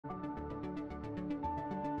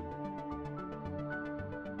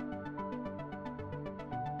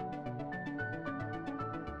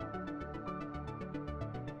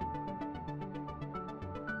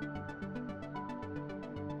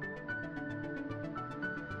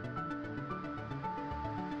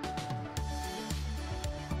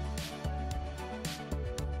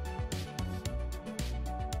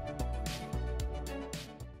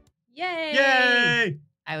Yay! Yay!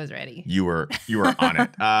 I was ready. You were on it.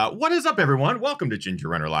 What is up, everyone? Welcome to Ginger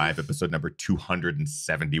Runner Live, episode number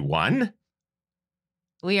 271.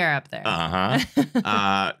 We are up there.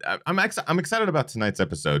 I'm excited about tonight's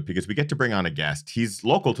episode because we get to bring on a guest. He's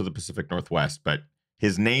local to the Pacific Northwest, but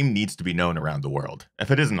his name needs to be known around the world, if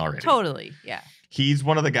it isn't already. Totally, yeah. He's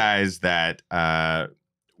one of the guys that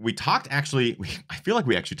we talked, actually, I feel like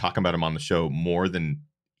we actually talk about him on the show more than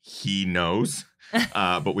he knows.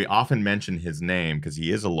 But we often mention his name because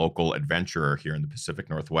he is a local adventurer here in the Pacific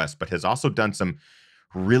Northwest, but has also done some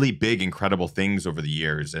really big, incredible things over the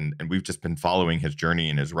years. And we've just been following his journey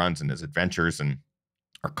and his runs and his adventures and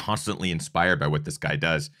are constantly inspired by what this guy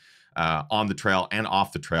does on the trail and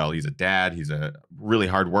off the trail. He's a dad. He's a really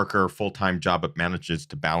hard worker, full-time job, but manages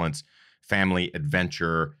to balance family,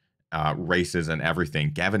 adventure, races, and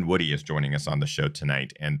everything. Gavin Woody is joining us on the show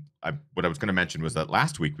tonight. And what I was going to mention was that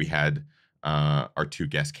last week we had our two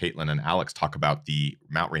guests, Caitlin and Alex, talk about the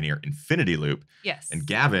Mount Rainier Infinity Loop. Yes. And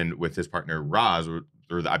Gavin, with his partner Roz, were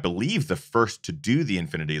I believe the first to do the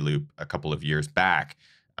Infinity Loop a couple of years back.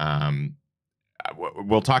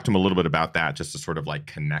 We'll talk to him a little bit about that, just to sort of like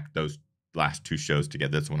connect those last two shows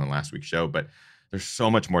together, this one and last week's show. But there's so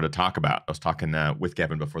much more to talk about. I was talking with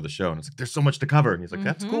Gavin before the show, and I was like, there's so much to cover. And he's like,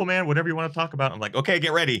 that's cool, man. Whatever you want to talk about. I'm like, okay,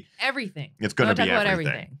 get ready. Everything. It's going to be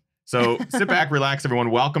everything. So sit back, relax,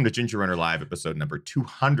 everyone. Welcome to Ginger Runner Live, episode number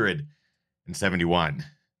 271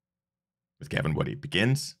 with Gavin Woody.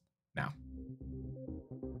 Begins now.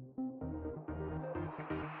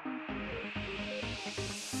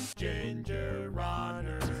 Ginger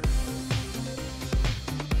Runner.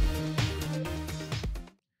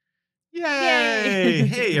 Yay!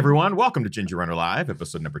 Hey, everyone. Welcome to Ginger Runner Live,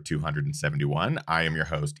 episode number 271. I am your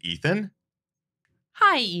host, Ethan.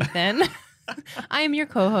 Hi, Ethan. I am your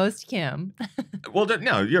co-host, Kim. Well,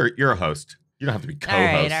 no, you're a host. You don't have to be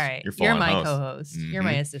co-host. All right. You're my host. co-host. Mm-hmm. You're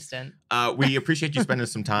my assistant. We appreciate you spending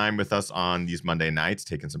some time with us on these Monday nights,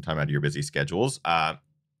 taking some time out of your busy schedules. And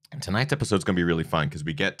tonight's episode is going to be really fun because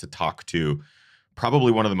we get to talk to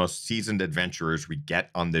probably one of the most seasoned adventurers we get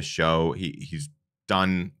on this show. He's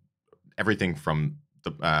done everything from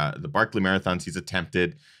the Barkley Marathons he's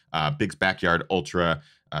attempted, Big's Backyard Ultra,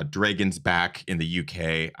 Dragon's Back in the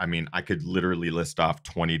UK. I mean, I could literally list off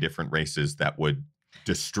 20 different races that would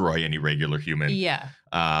destroy any regular human. Yeah.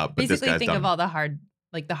 But basically, think of all the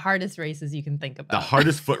hardest races you can think about. The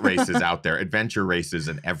hardest foot races out there, adventure races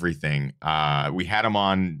and everything. We had him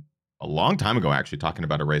on a long time ago, actually, talking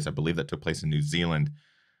about a race, I believe, that took place in New Zealand.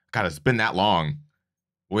 God, it's been that long.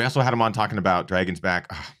 We also had him on talking about Dragon's Back.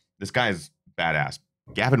 This guy is badass.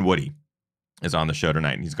 Gavin Woody is on the show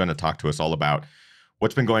tonight, and he's going to talk to us all about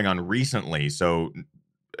what's been going on recently. So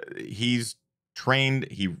he's trained.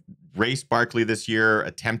 He raced Barkley this year,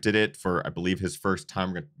 attempted it for, I believe, his first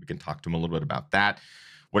time. We can talk to him a little bit about that,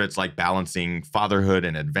 what it's like balancing fatherhood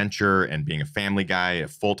and adventure and being a family guy, a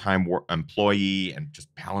full-time employee, and just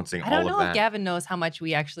balancing all of that. I don't know if Gavin knows how much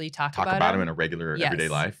we actually talk about him in a regular everyday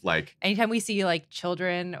life. Like anytime we see like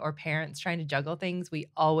children or parents trying to juggle things, we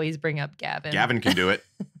always bring up Gavin. Gavin can do it.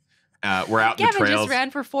 We're out in the trails. Gavin just ran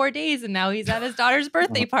for 4 days and now he's at his daughter's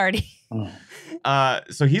birthday party.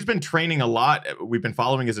 So he's been training a lot. We've been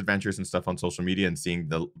following his adventures and stuff on social media and seeing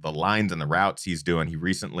the lines and the routes he's doing. He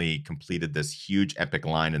recently completed this huge epic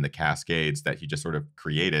line in the Cascades that he just sort of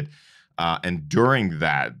created. And during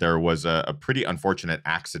that, there was a pretty unfortunate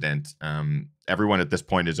accident. Everyone at this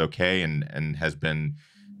point is okay and has been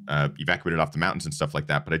evacuated off the mountains and stuff like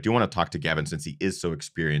that. But I do want to talk to Gavin since he is so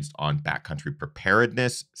experienced on backcountry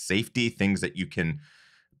preparedness, safety, things that you can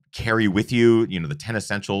carry with you, the 10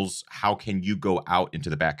 essentials. How can you go out into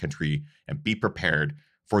the backcountry and be prepared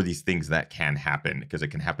for these things that can happen? Because it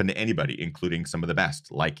can happen to anybody, including some of the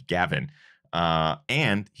best, like Gavin.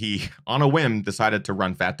 And he, on a whim, decided to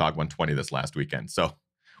run Fatdog 120 this last weekend. So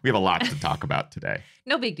we have a lot to talk about today.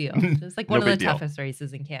 No big deal. It's like one of the toughest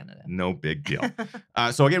races in Canada. No big deal.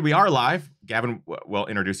 So again, we are live. Gavin will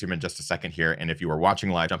introduce him in just a second here. And if you are watching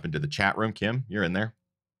live, jump into the chat room. Kim, you're in there.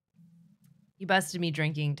 You busted me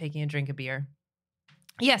taking a drink of beer.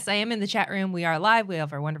 Yes, I am in the chat room. We are live. We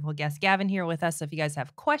have our wonderful guest Gavin here with us. So if you guys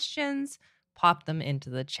have questions, pop them into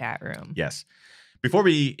the chat room. Yes. Before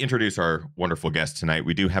we introduce our wonderful guest tonight,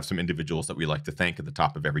 we do have some individuals that we like to thank at the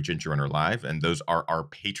top of every Ginger Runner Live, and those are our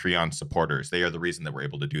Patreon supporters. They are the reason that we're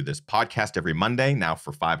able to do this podcast every Monday, now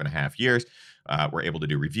for 5.5 years. We're able to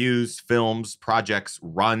do reviews, films, projects,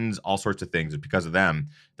 runs, all sorts of things. It's because of them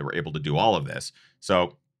that we're able to do all of this.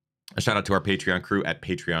 So A shout out to our Patreon crew at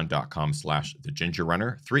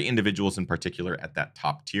patreon.com/thegingerrunner. 3 individuals in particular at that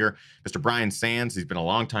top tier. Mr. Brian Sands, he's been a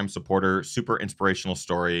longtime supporter, super inspirational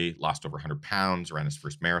story, lost over 100 pounds, ran his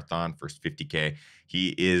first marathon, first 50K.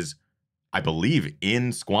 He is, I believe,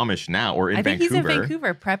 in Squamish now, or in I think Vancouver. he's in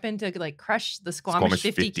Vancouver prepping to like crush the Squamish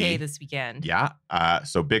 50K this weekend. Yeah.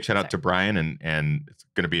 So big shout out to Brian, and it's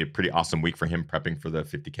going to be a pretty awesome week for him prepping for the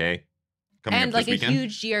 50K. And like a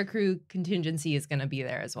huge GR crew contingency is going to be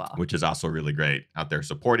there as well. Which is also really great. Out there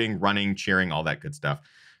supporting, running, cheering, all that good stuff.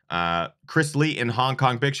 Chris Lee in Hong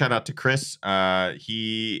Kong. Big shout out to Chris.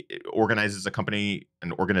 He organizes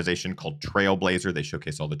an organization called Trailblazer. They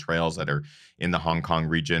showcase all the trails that are in the Hong Kong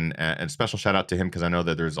region. And special shout out to him because I know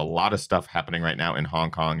that there's a lot of stuff happening right now in Hong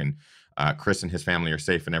Kong, and Chris and his family are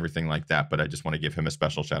safe and everything like that. But I just want to give him a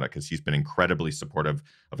special shout out because he's been incredibly supportive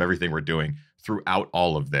of everything we're doing throughout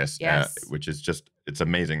all of this, which is just, it's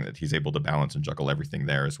amazing that he's able to balance and juggle everything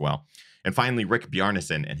there as well. And finally, Rick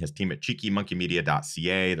Bjarnason and his team at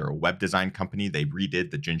cheekymonkeymedia.ca. They're a web design company. They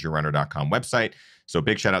redid the gingerrunner.com website. So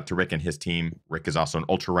big shout out to Rick and his team. Rick is also an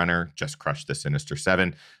ultra runner, just crushed the Sinister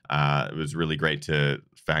 7. It was really great to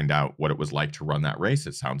find out what it was like to run that race.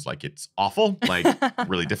 It sounds like it's awful, like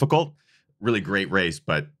really difficult, really great race,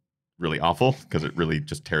 but really awful because it really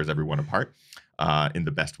just tears everyone apart in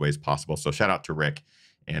the best ways possible. So shout out to Rick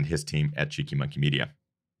and his team at Cheeky Monkey Media.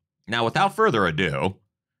 Now, without further ado,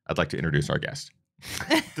 I'd like to introduce our guest.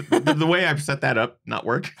 The way I've set that up, not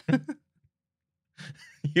work.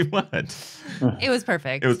 You what? It was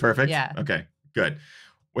perfect. It was perfect? Yeah. Okay, good.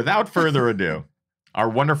 Without further ado, our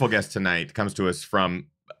wonderful guest tonight comes to us from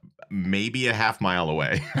maybe a half mile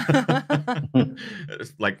away.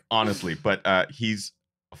 Like, honestly, but he's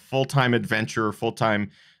a full-time adventurer, full-time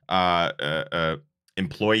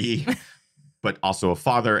employee, but also a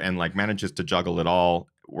father, and like manages to juggle it all.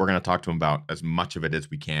 We're going to talk to him about as much of it as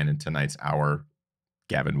we can in tonight's hour.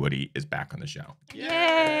 Gavin Woody is back on the show.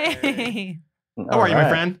 Yay! How are you, my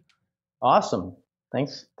friend? Awesome.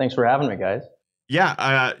 Thanks for having me, guys.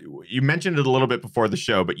 Yeah, you mentioned it a little bit before the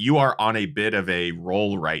show, but you are on a bit of a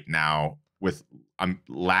roll right now with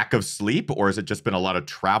lack of sleep, or has it just been a lot of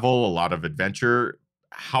travel, a lot of adventure?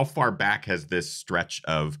 How far back has this stretch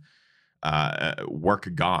of work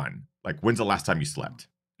gone? Like, when's the last time you slept?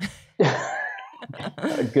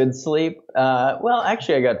 Good sleep. Well,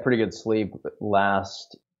 actually, I got pretty good sleep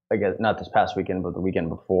last, I guess, not this past weekend, but the weekend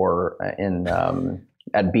before at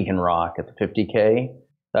Beacon Rock at the 50K.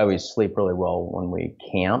 I always sleep really well when we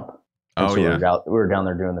camp. And so we were down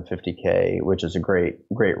there doing the 50K, which is a great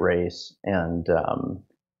race. And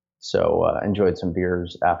so enjoyed some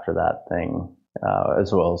beers after that thing,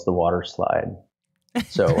 as well as the water slide.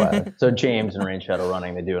 So James and Rain Shadow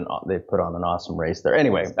Running, they put on an awesome race there.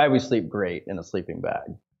 Anyway, I always sleep great in a sleeping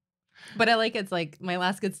bag. But I like it's like my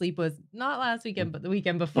last good sleep was not last weekend, but the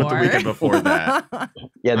weekend before. But the weekend before that.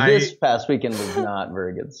 Yeah, this past weekend was not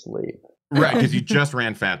very good sleep. Right, because you just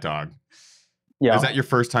ran Fatdog. Yeah. Is that your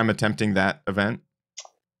first time attempting that event?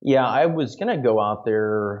 Yeah, I was going to go out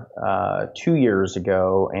there 2 years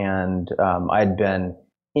ago, and I'd been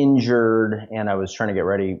injured, and I was trying to get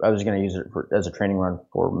ready. I was going to use it as a training run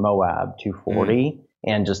for Moab 240,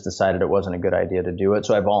 and just decided it wasn't a good idea to do it.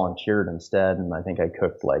 So I volunteered instead, and I think I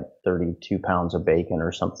cooked like 32 pounds of bacon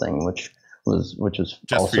or something, which was just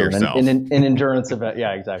also an endurance event.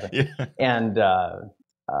 Yeah, exactly. Yeah. And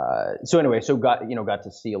so anyway, got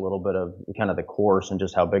to see a little bit of kind of the course and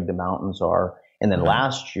just how big the mountains are. And then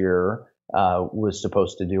last year was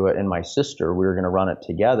supposed to do it, and my sister, we were going to run it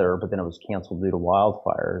together, but then it was canceled due to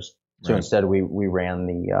wildfires. So instead we ran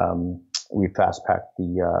we fast packed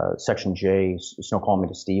the Section J Snoqualmie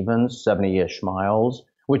to Stevens, 70-ish miles,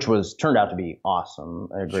 which turned out to be awesome,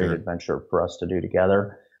 a great adventure for us to do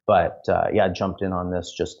together. But I jumped in on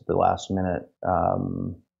this just at the last minute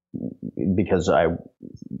because I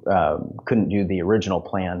couldn't do the original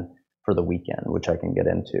plan for the weekend, which I can get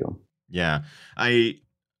into. Yeah, I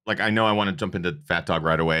know I want to jump into Fatdog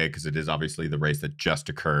right away because it is obviously the race that just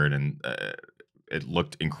occurred, and it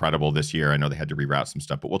looked incredible this year. I know they had to reroute some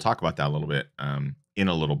stuff, but we'll talk about that a little bit in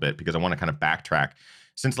a little bit because I want to kind of backtrack.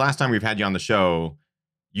 Since last time we've had you on the show,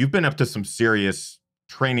 you've been up to some serious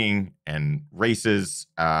training and races.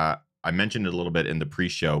 I mentioned it a little bit in the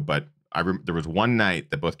pre-show, but there was one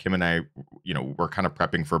night that both Kim and I, were kind of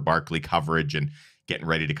prepping for Barkley coverage and getting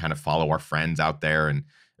ready to kind of follow our friends out there. And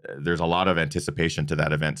there's a lot of anticipation to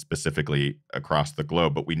that event specifically across the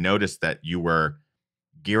globe. But we noticed that you were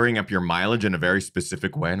gearing up your mileage in a very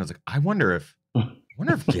specific way. And I was like, I wonder if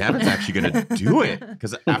Gavin's actually going to do it.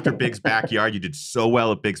 Because after Big's Backyard, you did so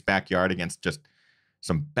well at Big's Backyard against just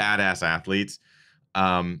some badass athletes.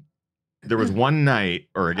 there was one night,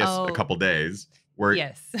 or I guess a Oh. couple days, where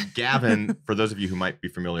Yes. Gavin, for those of you who might be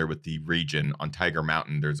familiar with the region, on Tiger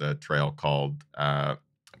Mountain, there's a trail called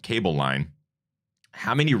Cable Line.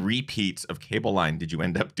 How many repeats of Cable Line did you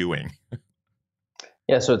end up doing?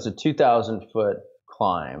 Yeah, so it's a 2,000-foot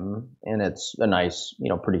climb, and it's a nice,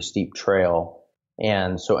 pretty steep trail.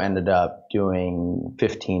 And so ended up doing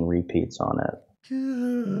 15 repeats on it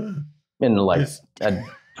in like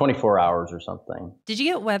 24 hours or something. Did you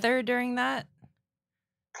get weather during that?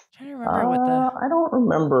 I'm trying to remember what I don't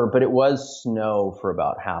remember, but it was snow for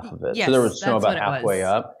about half of it. Yes, so there was snow that's about what it halfway was.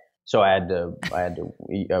 up. So I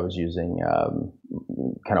was using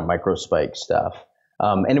kind of micro spike stuff.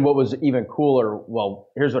 And what was even cooler, well,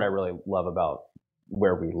 here's what I really love about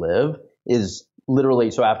where we live is literally,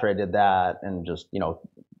 so after I did that and just,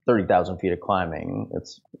 30,000 feet of climbing, it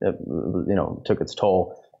took its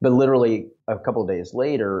toll. But literally a couple of days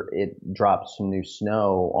later, it dropped some new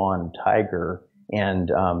snow on Tiger. And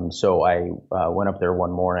so I went up there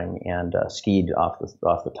one morning and skied off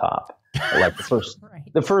the top. Like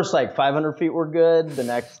the first like 500 feet were good. The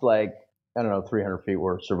next 300 feet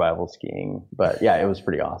were survival skiing. But yeah, it was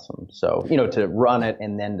pretty awesome. So to run it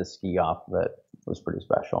and then to ski off of it was pretty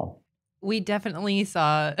special. We definitely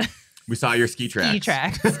saw. We saw your ski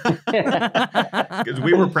tracks. Because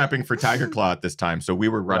we were prepping for Tiger Claw at this time, so we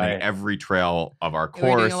were running every trail of our course. We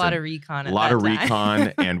were doing a lot of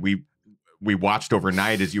recon. And we watched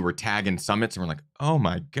overnight as you were tagging summits, and we're like, oh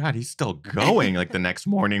my God, he's still going. Like the next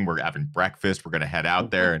morning, we're having breakfast. We're going to head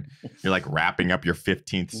out there, and you're like wrapping up your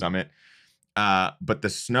 15th summit. But the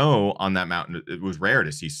snow on that mountain, it was rare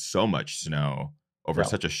to see so much snow over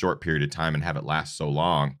such a short period of time and have it last so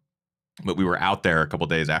long. But we were out there a couple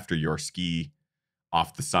days after your ski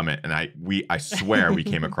off the summit, and I swear we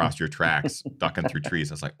came across your tracks ducking through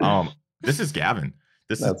trees. I was like, oh, this is Gavin.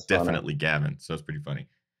 This is definitely Gavin. So it's pretty funny.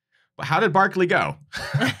 But how did Barkley go?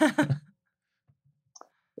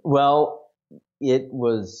 Well, it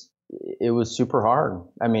was super hard.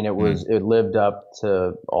 I mean, it lived up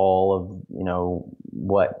to all of,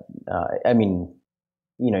 what,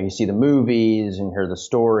 you see the movies and hear the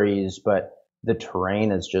stories, but the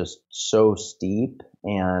terrain is just so steep.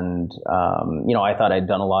 And, I thought I'd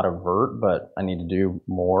done a lot of vert, but I need to do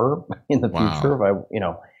more in the future.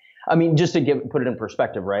 If just to put it in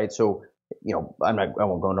perspective, right? So, I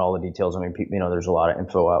won't go into all the details. I mean, there's a lot of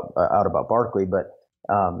info out about Barkley, but,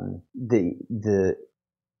 to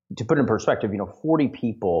put it in perspective, 40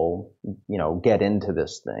 people, get into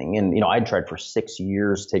this thing. And, I tried for 6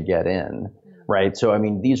 years to get in. Right. So,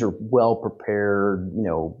 these are well-prepared,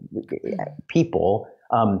 people.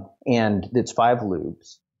 And it's 5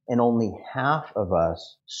 loops, and only half of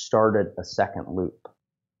us started a second loop.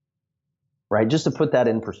 Right. Just to put that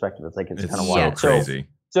in perspective, it's kind of wild. So crazy.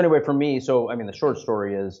 So anyway, for me, the short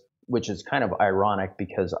story is, which is kind of ironic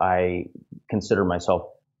because I consider myself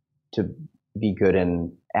to be good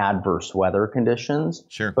in adverse weather conditions.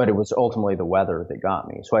 Sure. But it was ultimately the weather that got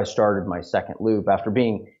me. So I started my second loop after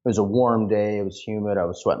it was a warm day. It was humid. I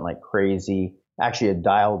was sweating like crazy. Actually had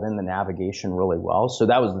dialed in the navigation really well. So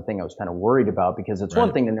that was the thing I was kind of worried about, because it's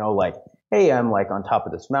one thing to know hey, I'm on top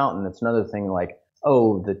of this mountain. It's another thing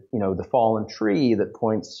the fallen tree that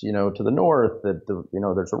points, to the north, that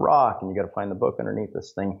there's a rock and you got to find the book underneath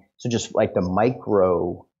this thing. So just like the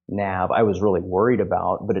micro nav, I was really worried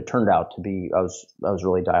about, but it turned out to be, I was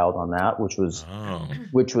really dialed on that, which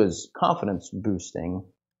was confidence boosting.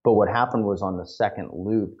 But what happened was on the second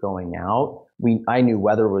loop going out, I knew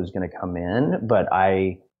weather was going to come in, but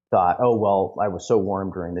I thought, oh, well, I was so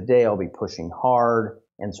warm during the day, I'll be pushing hard.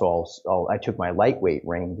 And so I took my lightweight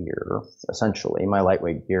rain gear, essentially my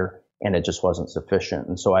lightweight gear, and it just wasn't sufficient.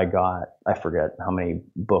 And so I forget how many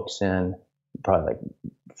books in, probably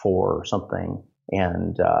 4 or something.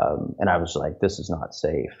 And I was like, this is not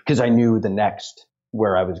safe, because I knew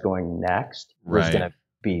where I was going next was going to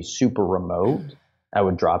be super remote. I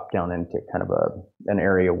would drop down into kind of an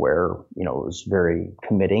area where, it was very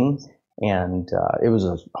committing, and it was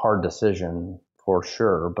a hard decision for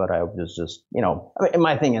sure. But I was just,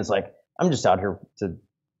 my thing is I'm just out here to,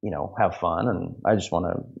 have fun, and I just want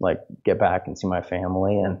to get back and see my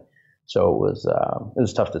family. And so it was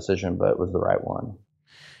a tough decision, but it was the right one.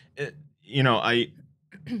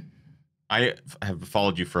 I have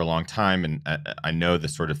followed you for a long time, and I know the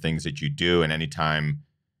sort of things that you do. And anytime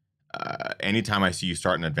I see you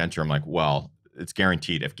start an adventure, I'm like, well, it's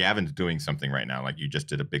guaranteed. If Gavin's doing something right now, like you just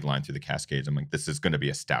did a big line through the Cascades, I'm like, this is going to be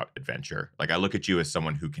a stout adventure. I look at you as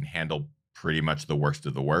someone who can handle pretty much the worst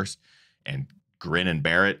of the worst and grin and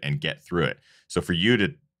bear it and get through it. So for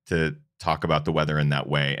you to talk about the weather in that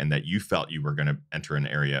way, and that you felt you were going to enter an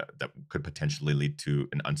area that could potentially lead to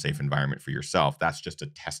an unsafe environment for yourself, that's just a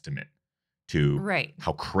testament to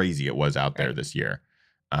how crazy it was out there this year,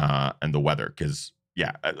 and the weather. Because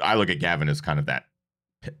I look at Gavin as kind of that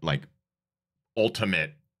like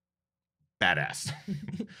ultimate badass.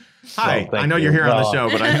 Hi, I know you're here on the show,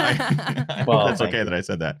 but I hope that's okay that I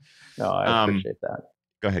said that. No, I appreciate that.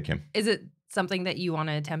 Go ahead, Kim. Is it something that you want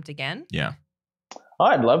to attempt again? Yeah. Oh,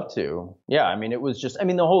 I'd love to. Yeah, I mean, it was just, I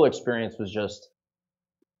mean, the whole experience was just,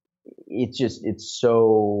 it's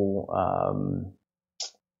so,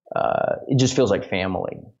 it just feels like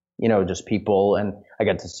family, you know, just people. And I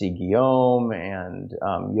got to see Guillaume and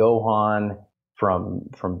Johan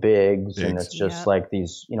from Biggs, and it's just like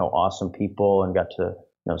these, you know, awesome people, and got to,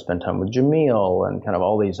 you know, spend time with Jamil and kind of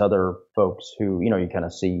all these other folks who, you know, you kind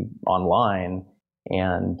of see online.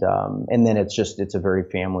 And then it's a very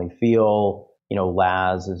family feel. You know,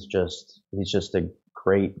 Laz is he's just a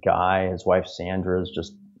great guy. His wife Sandra is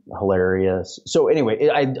just hilarious. So anyway,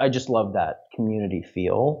 I just love that community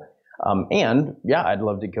feel. And yeah, I'd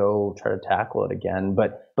love to go try to tackle it again.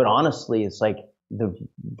 But honestly, it's like the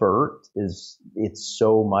vert it's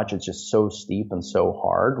so much, it's just so steep and so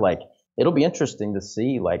hard. Like, it'll be interesting to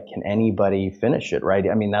see, like, can anybody finish it, right?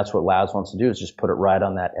 I mean, that's what Laz wants to do, is just put it right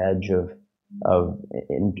on that edge of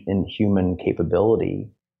in human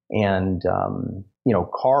capability. And, you know,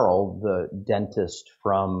 Carl, the dentist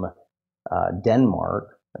from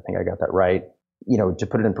Denmark, I think I got that right, you know, to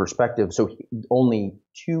put it in perspective. So only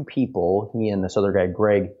 2 people, he and this other guy,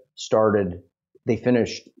 Greg, they started a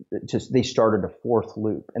 4th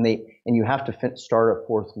loop, and you have to start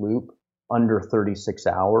a 4th loop under 36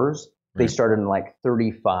 hours. Right. They started in like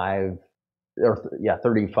 35,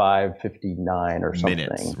 59 or something.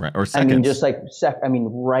 Minutes, right? Or seconds. I mean, just like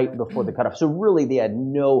right before the cutoff. So really, they had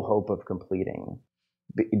no hope of completing,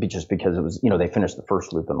 just because it was, you know, they finished the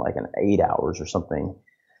first loop in like 8 hours or something.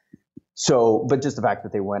 So, but just the fact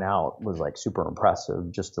that they went out was like super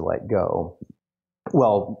impressive, just to like go.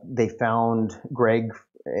 Well, they found Greg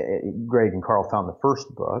and Carl found the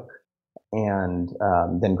first book, and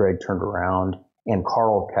then Greg turned around and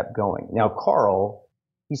Carl kept going. Now, Carl,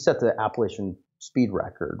 he set the Appalachian speed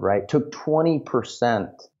record, right? Took 20%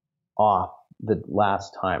 off the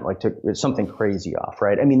last time, like took something crazy off,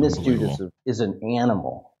 right? I mean, this dude is an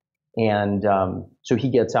animal. And so he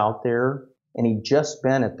gets out there, and he'd just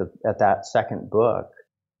been at that second book,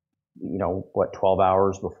 you know, 12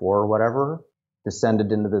 hours before or whatever,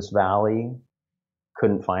 descended into this valley,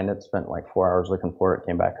 couldn't find it, spent like 4 hours looking for it,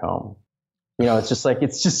 came back home. You know, it's just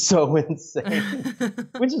so insane,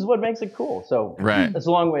 which is what makes it cool. So that's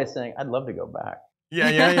a long way of saying I'd love to go back.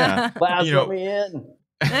 Yeah. Laz, let me in.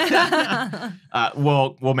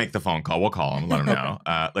 We'll make the phone call. We'll call him, let him know,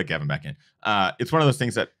 let Gavin back in. It's one of those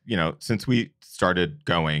things that, you know, since we started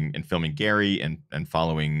going and filming Gary and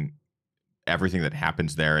following everything that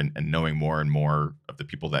happens there, and knowing more and more of the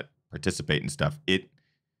people that participate and stuff, it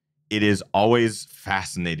is always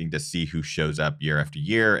fascinating to see who shows up year after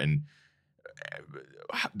year, and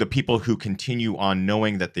the people who continue on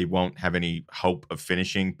knowing that they won't have any hope of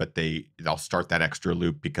finishing, but they'll start that extra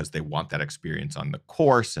loop because they want that experience on the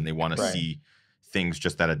course, and they want to see things,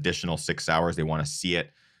 just that additional 6 hours. They want to see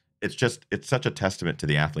it. It's such a testament to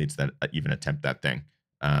the athletes that even attempt that thing.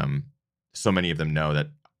 So many of them know that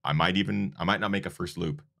I might not make a first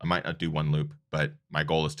loop. I might not do one loop, but my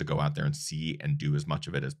goal is to go out there and see and do as much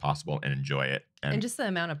of it as possible and enjoy it. And just the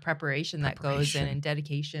amount of preparation that goes in, and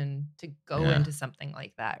dedication to go into something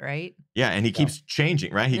like that, right? Yeah, and he keeps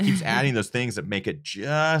changing, right? He keeps adding those things that make it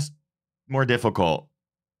just more difficult.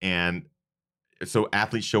 And so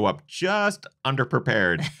athletes show up just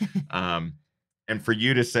underprepared. And for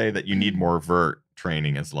you to say that you need more vert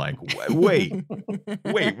training is like, wait,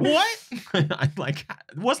 what? I'm like,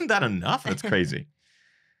 wasn't that enough? That's crazy.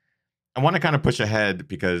 I want to kind of push ahead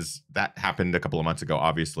because that happened a couple of months ago,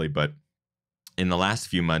 obviously, but in the last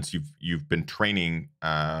few months, you've been training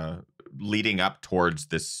leading up towards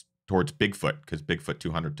Bigfoot, because Bigfoot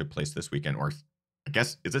 200 took place this weekend, or I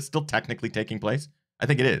guess, is it still technically taking place? I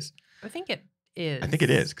think it is. I think it is. I think it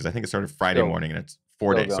is, because I think it started Friday morning and it's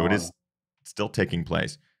 4 days, so it is still taking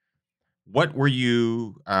place. What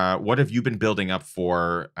have you been building up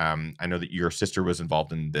for? I know that your sister was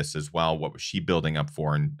involved in this as well. What was she building up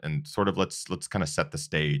for? And sort of let's kind of set the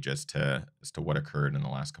stage as to what occurred in the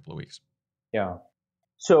last couple of weeks. Yeah.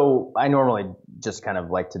 So I normally just kind of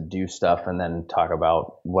like to do stuff and then talk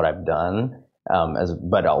about what I've done.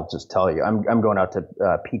 But I'll just tell you, I'm going out to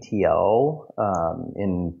PTL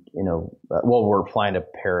we're flying to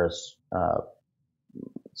Paris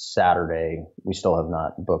Saturday. We still have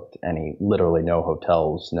not booked literally no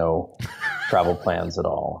hotels, no travel plans at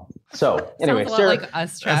all. So anyway, sounds a lot like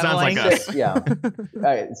us traveling. That sounds like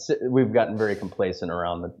us. Yeah. We've gotten very complacent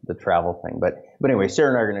around the travel thing. But anyway, Sarah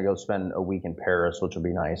and I are going to go spend a week in Paris, which will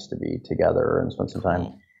be nice to be together and spend some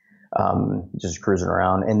time just cruising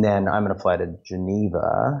around. And then I'm going to fly to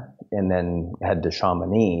Geneva and then head to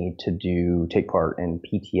Chamonix to take part in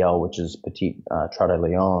PTL, which is Petit Trot de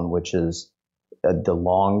Lion, which is the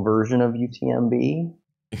long version of UTMB.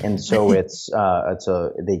 And so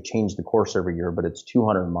they change the course every year, but it's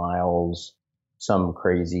 200 miles, some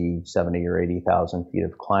crazy 70 or 80,000 feet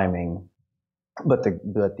of climbing.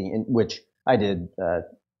 Which I did,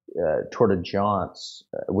 Tour de Giants,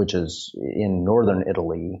 which is in northern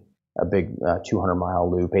Italy, a big 200-mile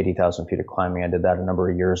loop, 80,000 feet of climbing. I did that a number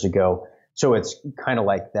of years ago. So it's kind of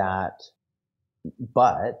like that,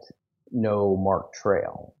 but no marked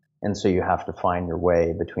trail. And so you have to find your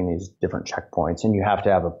way between these different checkpoints, and you have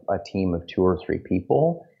to have a team of 2 or 3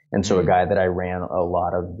 people. And so a guy that I ran a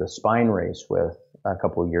lot of the spine race with a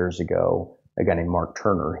couple of years ago, a guy named Mark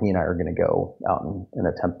Turner, he and I are going to go out and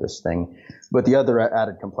attempt this thing. But the other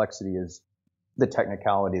added complexity is the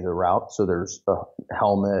technicality of the route. So there's a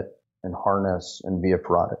helmet and harness and via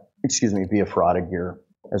ferrata gear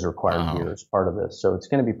as required gear as part of this. So it's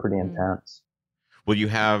going to be pretty intense. Will you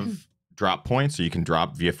have drop points, so you can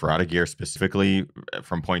drop via ferrata gear specifically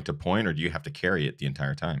from point to point, or do you have to carry it the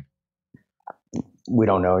entire time? We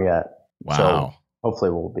don't know yet. Wow. So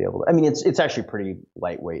hopefully we'll be able to. I mean, it's actually pretty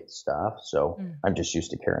lightweight stuff, so I'm just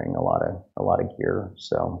used to carrying a lot of gear.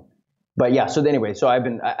 So, but yeah. So anyway, so I've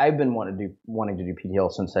been wanting to do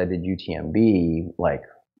PTL since I did UTMB,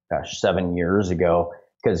 7 years ago,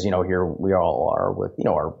 because here we all are with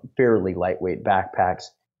our fairly lightweight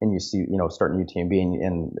backpacks. And you see, starting UTMB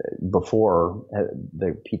and before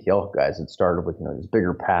the PTL guys had started with, these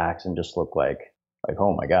bigger packs and just looked like,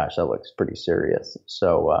 oh my gosh, that looks pretty serious.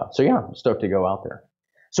 So yeah, I'm stoked to go out there.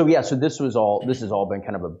 So yeah, so this has all been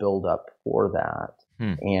kind of a build up for that.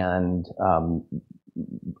 And,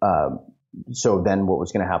 so then what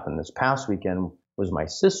was going to happen this past weekend was my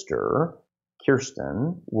sister,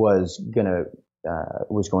 Kirsten, was going to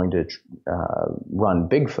run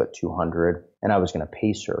Bigfoot 200, and I was going to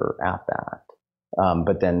pace her at that.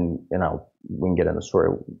 But then, we can get in the story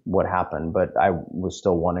what happened, but I was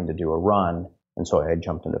still wanting to do a run. And so I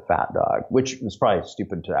jumped into Fatdog, which was probably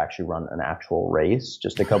stupid to actually run an actual race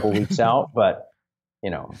just a couple weeks out. But,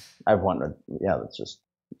 I've wanted, that's just,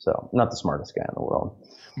 so I'm not the smartest guy in the world.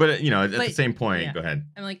 But, at the same point, go ahead.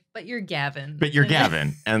 I'm like, but you're Gavin. But you're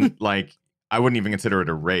Gavin. And I wouldn't even consider it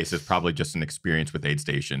a race. It's probably just an experience with aid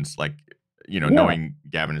stations. Knowing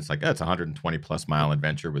Gavin, it's it's a 120 plus mile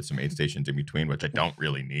adventure with some aid stations in between, which I don't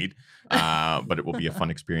really need. But it will be a fun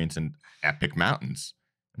experience in epic mountains.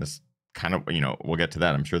 And this kind of, we'll get to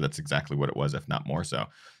that. I'm sure that's exactly what it was, if not more so.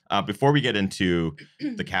 Before we get into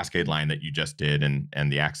the Cascade line that you just did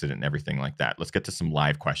and the accident and everything like that, let's get to some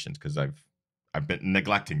live questions because I've been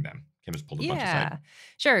neglecting them. Kim has pulled a bunch aside.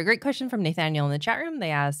 Sure. Great question from Nathaniel in the chat room. They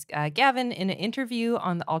ask, Gavin, in an interview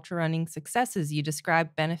on the ultra running successes, you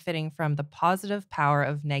described benefiting from the positive power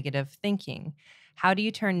of negative thinking. How do you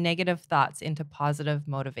turn negative thoughts into positive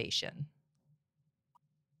motivation?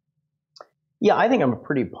 Yeah, I think I'm a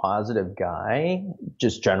pretty positive guy.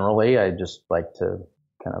 Just generally, I just like to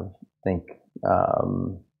kind of think,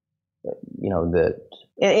 that,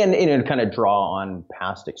 and kind of draw on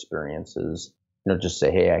past experiences. Just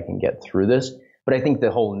say, hey, I can get through this. But I think the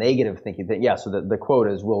whole negative thinking thing, so the quote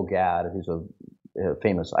is Will Gadd, who's a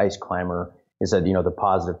famous ice climber, he said, the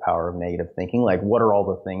positive power of negative thinking. What are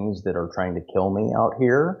all the things that are trying to kill me out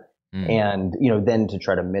here? And, then to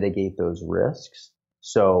try to mitigate those risks.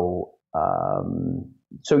 So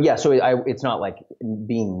it's not like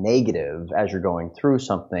being negative as you're going through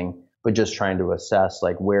something, but just trying to assess,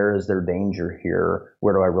 where is there danger here?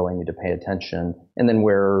 Where do I really need to pay attention? And then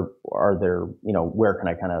where are there, where can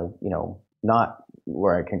I kind of, not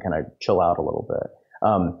where I can kind of chill out a little bit.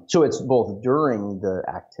 So it's both during the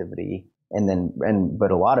activity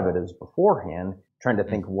but a lot of it is beforehand, trying to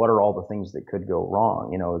think, what are all the things that could go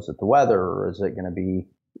wrong? Is it the weather, or is it going to be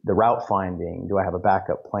the route finding? Do I have a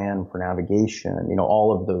backup plan for navigation?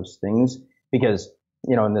 All of those things, because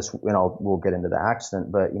in this, we'll get into the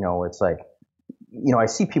accident, but, it's I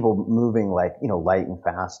see people moving light and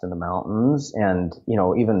fast in the mountains. And,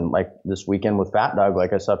 even this weekend with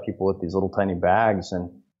Fatdog, I saw people with these little tiny bags, and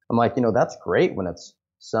I'm like, that's great when it's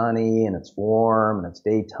sunny and it's warm and it's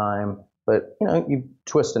daytime. But, you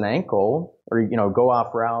twist an ankle or, go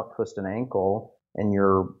off route, twist an ankle, and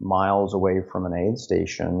you're miles away from an aid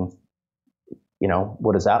station.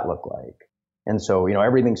 What does that look like? And so,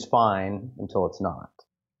 everything's fine until it's not.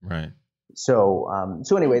 Right. So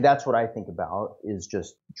anyway, that's what I think about, is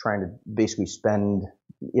just trying to basically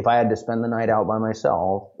if I had to spend the night out by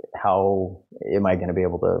myself, how am I going to be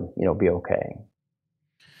able to, be okay?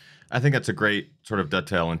 I think that's a great sort of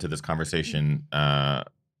dovetail into this conversation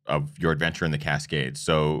of your adventure in the Cascades.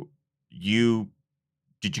 So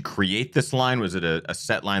did you create this line? Was it a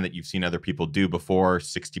set line that you've seen other people do before,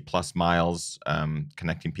 60 plus miles,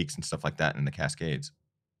 connecting peaks and stuff like that in the Cascades?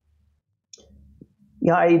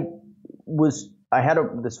 Yeah, I had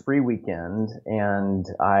this free weekend, and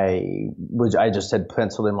I just had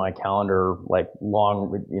penciled in my calendar like long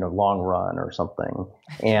run or something.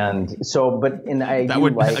 And so,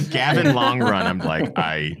 a Gavin long run. I'm like,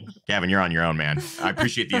 Gavin, you're on your own, man. I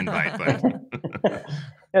appreciate the invite, but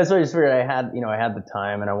yeah, so I just figured I had the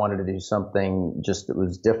time, and I wanted to do something just that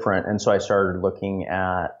was different. And so I started looking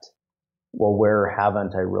at, well, where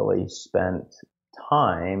haven't I really spent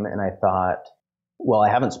time? And I thought, well, I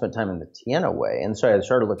haven't spent time in the Tiana Way. And so I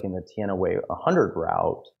started looking at the Tiana Way 100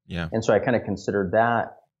 route. Yeah. And so I kind of considered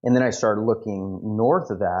that. And then I started looking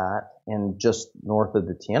north of that, and just north of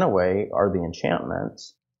the Tiana Way are the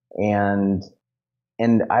enchantments. And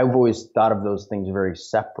I've always thought of those things very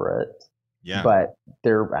separate. Yeah. But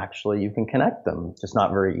they're actually, you can connect them, just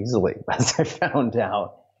not very easily, as I found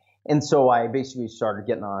out. And so I basically started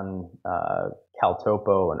getting on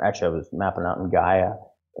CalTopo, and actually I was mapping out in Gaia.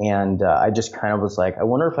 And I just kind of was like, I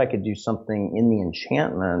wonder if I could do something in the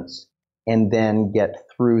enchantments and then get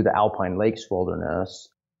through the Alpine Lakes Wilderness,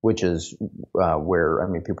 which is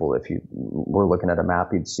where, people, if you were looking at a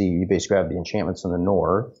map, you'd see you basically have the enchantments in the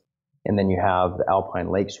north, and then you have the Alpine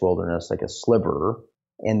Lakes Wilderness, like a sliver,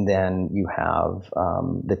 and then you have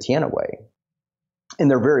the Tiana Way. And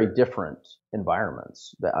they're very different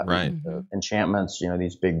environments. Right. The enchantments,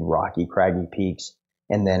 these big rocky, craggy peaks.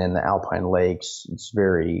 And then in the Alpine Lakes, it's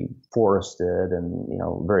very forested and,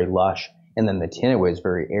 very lush. And then the Tiana Way is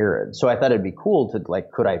very arid. So I thought it'd be cool to,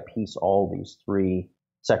 could I piece all these three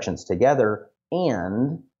sections together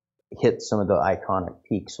and hit some of the iconic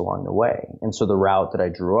peaks along the way? And so the route that I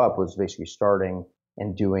drew up was basically starting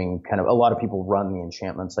and doing kind of, a lot of people run the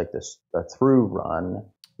enchantments like this, a through run,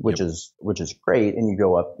 which is great. And you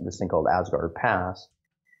go up this thing called Asgard Pass,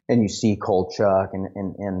 and you see Kolchak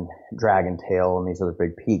and Dragon Tail and these other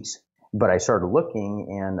big peaks. But I started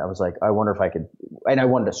looking, and I was like, I wonder if I could, and I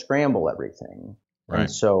wanted to scramble everything. Right.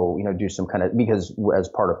 And so, do some kind of, because as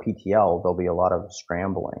part of PTL, there'll be a lot of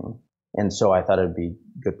scrambling. And so I thought it'd be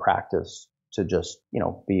good practice to just,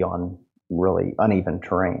 be on really uneven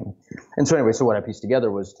terrain. And so anyway, so what I pieced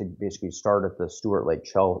together was to basically start at the Stewart Lake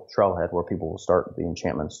Trailhead, where people will start the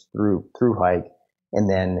enchantments through hike, and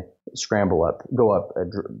then scramble up, go up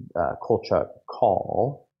Kolchak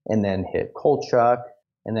Call, and then hit Kolchak,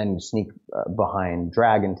 and then sneak behind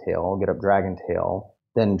Dragon Tail, get up Dragon Tail,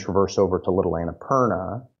 then traverse over to Little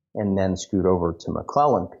Annapurna, and then scoot over to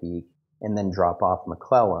McClellan Peak, and then drop off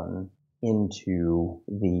McClellan into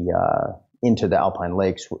the Alpine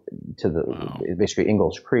Lakes, basically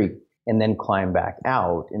Ingalls Creek, and then climb back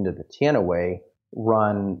out into the Tiana Way,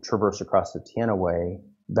 traverse across the Tiana Way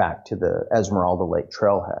back to the Esmeralda Lake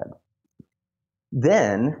Trailhead.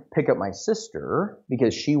 Then pick up my sister,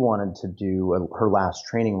 because she wanted to do her last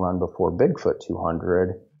training run before Bigfoot 200.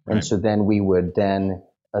 Right. And so then we would then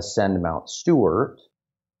ascend Mount Stewart,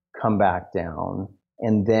 come back down,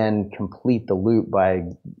 and then complete the loop by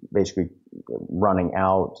basically running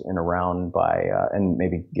out and around by, and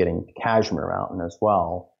maybe getting to Cashmere Mountain as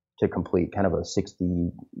well, to complete kind of a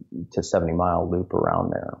 60 to 70 mile loop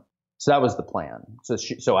around there. So that was the plan.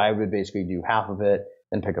 So I would basically do half of it,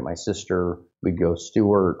 then pick up my sister, we'd go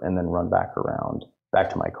Stewart, and then run back around, back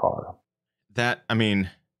to my car.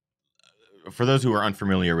 For those who are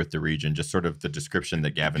unfamiliar with the region, just sort of the description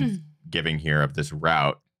that Gavin's giving here of this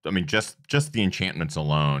route, just the enchantments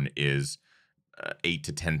alone is 8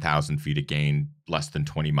 to 10,000 feet of gain, less than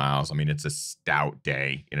 20 miles. It's a stout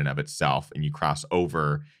day in and of itself. And you cross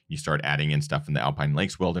over, you start adding in stuff in the Alpine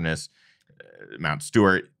Lakes Wilderness, Mount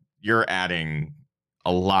Stewart. You're adding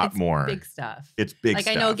a lot more. Big stuff. It's big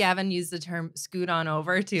stuff. I know Gavin used the term scoot on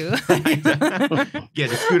over too. Yeah,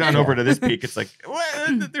 just scoot on over to this peak. It's like,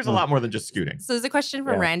 there's a lot more than just scooting. So there's a question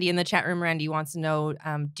from Randy in the chat room. Randy wants to know,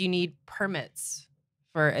 do you need permits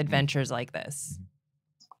for adventures like this?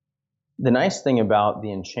 The nice thing about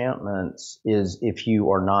the enchantments is if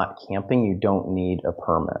you are not camping, you don't need a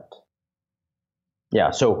permit.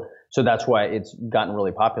 Yeah, so that's why it's gotten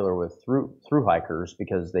really popular with through hikers,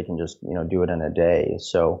 because they can just do it in a day.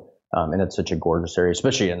 So and it's such a gorgeous area,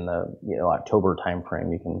 especially in the October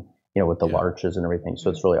timeframe. You can with the larches and everything. So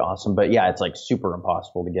it's really awesome. But yeah, it's like super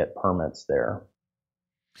impossible to get permits there.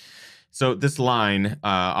 So this line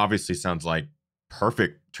obviously sounds like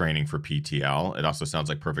perfect training for PTL. It also sounds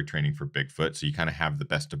like perfect training for Bigfoot. So you kind of have the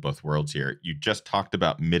best of both worlds here. You just talked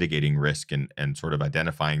about mitigating risk and sort of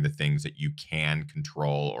identifying the things that you can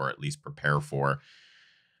control or at least prepare for.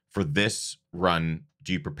 For this run,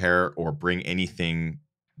 do you prepare or bring anything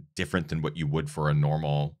different than what you would for a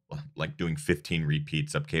normal, like doing 15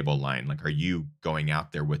 repeats up cable line? Like, are you going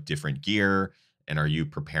out there with different gear, and are you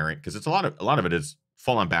preparing? Because it's a lot of it is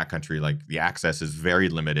full on backcountry. Like the access is very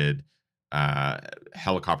limited.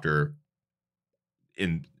 Helicopter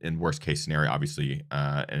in worst case scenario, obviously,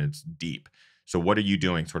 and it's deep. So what are you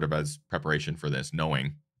doing sort of as preparation for this,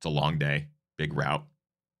 knowing it's a long day, big route?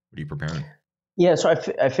 What are you preparing? Yeah, so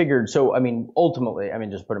I figured, so, I mean, ultimately, I mean,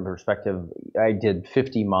 just put in perspective, I did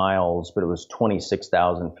 50 miles, but it was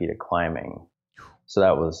 26,000 feet of climbing. So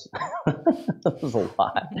that was, that was a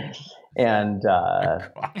lot. And,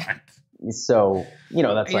 so,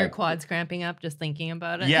 that's Are your quads cramping up just thinking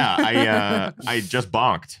about it? Yeah, I just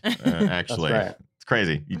bonked, actually. That's right. It's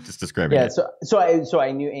crazy. You just described it. Yeah, so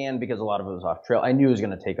I knew, and because a lot of it was off trail, I knew it was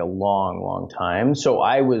going to take a long, long time. So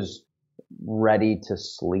I was ready to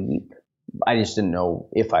sleep. I just didn't know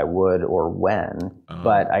if I would or when,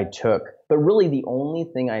 but really the only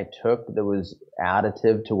thing I took that was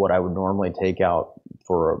additive to what I would normally take out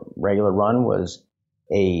for a regular run was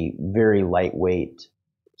a very lightweight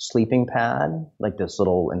sleeping pad, like this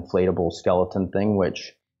little inflatable skeleton thing,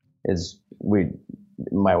 which is,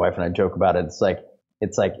 my wife and I joke about it.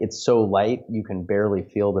 It's so light you can barely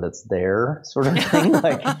feel that it's there, sort of thing.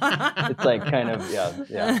 Like it's like kind of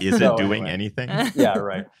yeah. Is it doing anything? Yeah,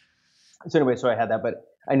 right. So anyway, so I had that, but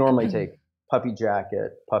I normally take puffy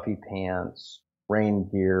jacket, puffy pants, rain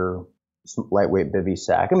gear, some lightweight bivy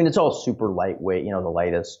sack. I mean, it's all super lightweight, the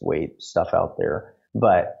lightest weight stuff out there.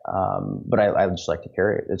 But I just like to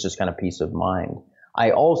carry it. It's just kind of peace of mind.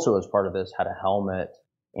 I also, as part of this, had a helmet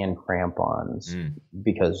and crampons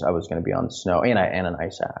because I was going to be on snow and an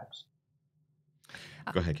ice axe.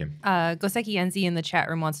 Go ahead, Kim. Goseki Enzi in the chat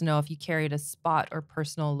room wants to know if you carried a spot or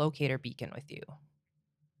personal locator beacon with you.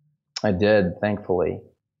 I did, thankfully.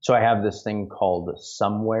 So I have this thing called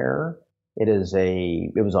Somewhere. It was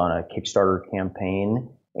on a Kickstarter campaign,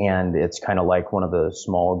 and it's kind of like one of the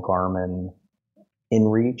small Garmin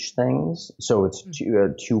InReach things. So it's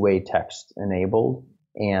two-way text enabled,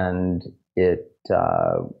 and it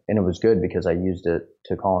was good because I used it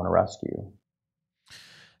to call in a rescue.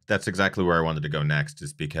 That's exactly where I wanted to go next,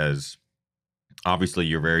 is because obviously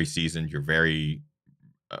you're very seasoned, you're very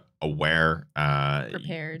aware,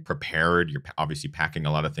 prepared. You're obviously packing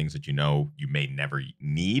a lot of things that you may never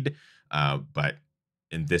need, but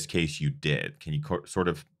in this case you did. Can you sort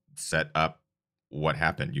of set up what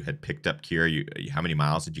happened? You had picked up gear. How many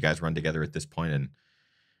miles did you guys run together at this point, and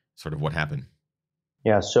sort of what happened?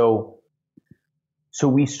 Yeah, so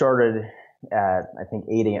we started at, I think,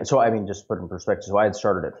 8 a.m. So I mean, just put in perspective, so I had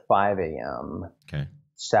started at 5 a.m. Okay.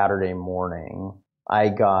 Saturday morning. I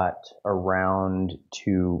got around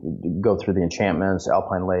to go through the enchantments,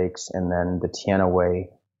 Alpine Lakes, and then the Tiana Way.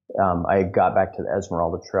 I got back to the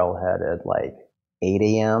Esmeralda trailhead at like 8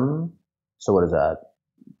 a.m. So what is that?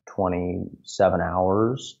 27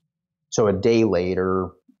 hours. So a day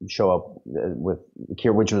later, show up with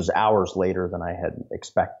gear, which was hours later than I had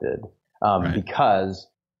expected, right. Because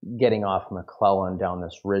getting off McClellan down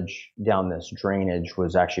this ridge, down this drainage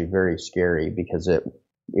was actually very scary because it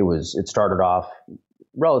started off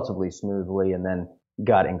relatively smoothly and then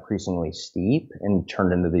got increasingly steep and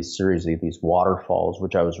turned into these series of these waterfalls,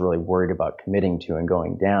 which I was really worried about committing to and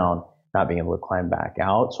going down, not being able to climb back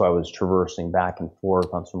out. So I was traversing back and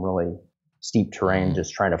forth on some really steep terrain,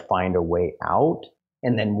 just trying to find a way out.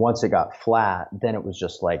 And then once it got flat, then it was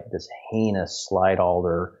just like this heinous slide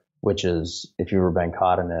alder, which is, if you've ever been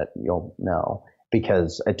caught in it, you'll know,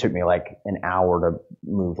 because it took me like an hour to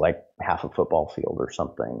move like half a football field or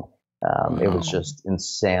something. It was just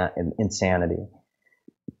insanity.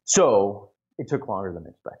 So it took longer than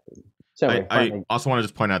expected. So anyway, I also want to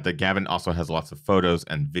just point out that Gavin also has lots of photos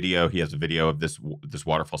and video. He has a video of this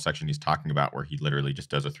waterfall section he's talking about where he literally just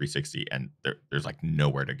does a 360 and there's like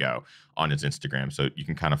nowhere to go on his Instagram. So you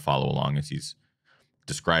can kind of follow along as he's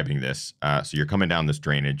describing this. So you're coming down this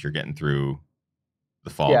drainage, you're getting through the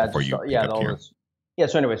fall before you pick up gear.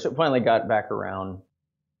 So anyway, so finally got back around,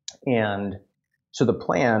 and so the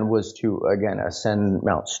plan was to, again, ascend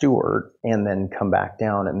Mount Stewart and then come back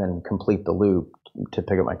down and then complete the loop to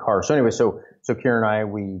pick up my car. So anyway, so Kira and I,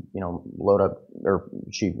 we, load up, or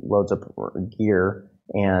she loads up gear,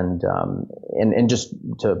 And just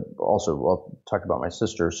to also, I'll talk about my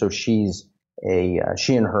sister. So she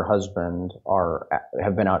and her husband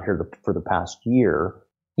have been out here for the past year.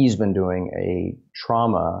 He's been doing a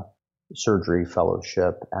trauma surgery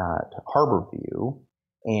fellowship at Harborview,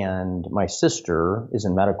 and my sister is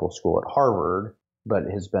in medical school at Harvard, but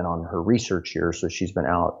has been on her research year, so she's been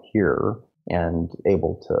out here and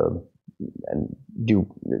able to be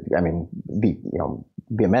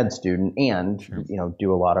a med student and Sure.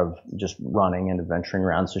 do a lot of just running and adventuring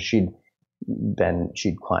around. So she'd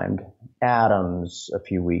climbed Adams a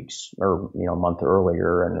few weeks or a month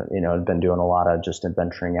earlier, and had been doing a lot of just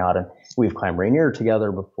adventuring out. And we've climbed Rainier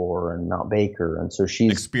together before and Mount Baker, and so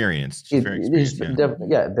she's experienced. She's very experienced.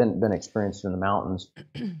 Been experienced in the mountains.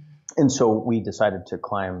 And so we decided to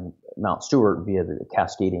climb Mount Stewart via the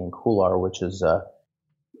Cascadian Couloir, which is a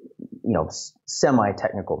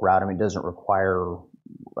semi-technical route. I mean, it doesn't require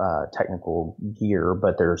technical gear,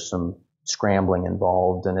 but there's some scrambling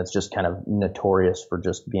involved, and it's just kind of notorious for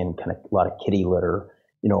just being kind of a lot of kitty litter,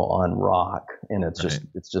 on rock. And it's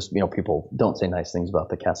just people don't say nice things about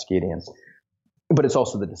the Cascadians, but it's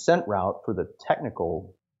also the descent route for the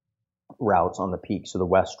technical routes on the peak. So the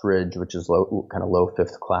West Ridge, which is low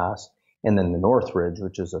fifth class, and then the North Ridge,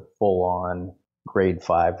 which is a full on grade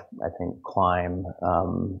 5, I think, climb.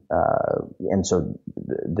 And so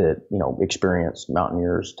the experienced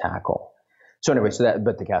mountaineers tackle. So anyway,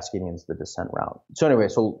 but the Cascadian's the descent route. So anyway,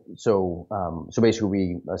 so basically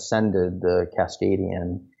we ascended the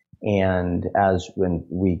Cascadian, and when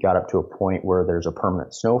we got up to a point where there's a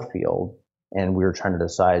permanent snowfield, and we were trying to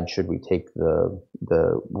decide, should we take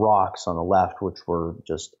the rocks on the left, which were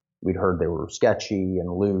we'd heard they were sketchy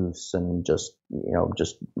and loose and just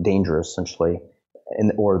dangerous essentially,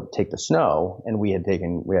 or take the snow. And we had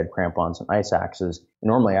crampons and ice axes.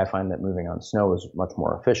 Normally I find that moving on snow is much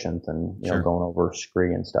more efficient than, Sure. going over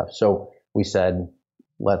scree and stuff. So we said,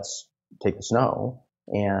 let's take the snow.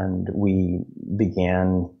 And we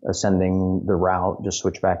began ascending the route, just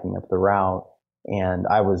switchbacking up the route. And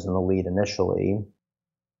I was in the lead initially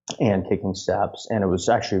and kicking steps. And it was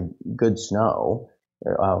actually good snow,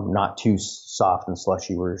 not too soft and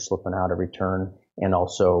slushy where you're slipping out every turn. And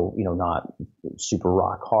also, not super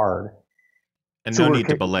rock hard. And so no need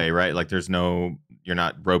to belay, right? Like you're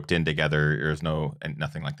not roped in together. There's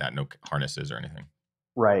nothing like that. No harnesses or anything.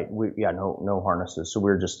 Right. No harnesses. So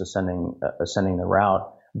we were just ascending the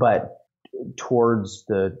route, but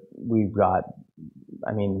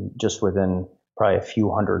just within probably a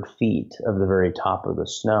few hundred feet of the very top of the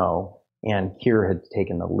snow, and Kier had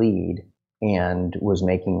taken the lead and was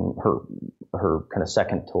making her kind of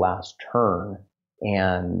second to last turn.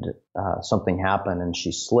 And something happened, and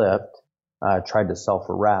she slipped, tried to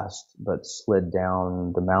self-arrest, but slid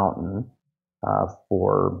down the mountain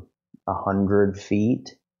for 100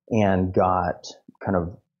 feet and got kind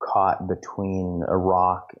of caught between a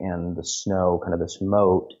rock and the snow, kind of this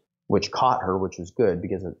moat, which caught her, which was good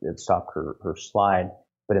because it stopped her slide.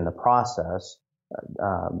 But in the process,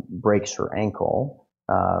 breaks her ankle.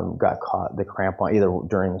 Got caught the crampon either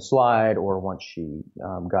during the slide or once she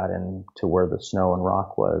got into where the snow and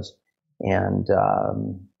rock was, and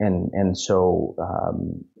so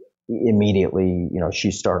immediately,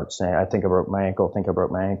 she starts saying, "I think I broke my ankle. I think I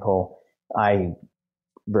broke my ankle." I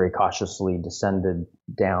very cautiously descended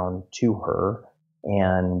down to her,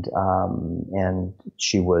 and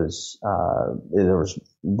she was there was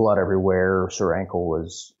blood everywhere, so her ankle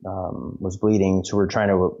was bleeding. So we're trying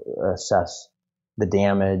to assess the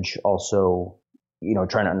damage, also,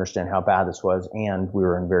 trying to understand how bad this was. And we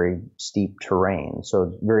were in very steep terrain,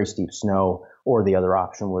 so very steep snow, or the other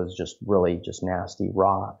option was just really just nasty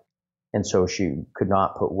rock. And so she could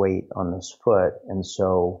not put weight on this foot. And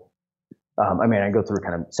so, I go through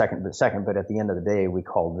kind of second, but at the end of the day, we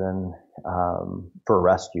called in for a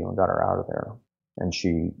rescue and got her out of there. And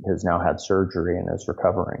she has now had surgery and is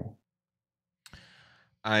recovering.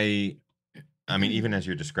 Even as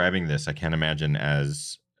you're describing this, I can't imagine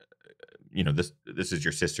as, this is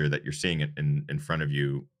your sister that you're seeing it in front of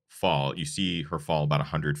you fall. You see her fall about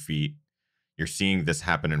 100 feet. You're seeing this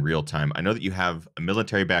happen in real time. I know that you have a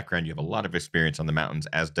military background. You have a lot of experience on the mountains,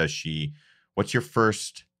 as does she. What's your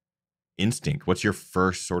first instinct? What's your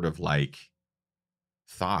first sort of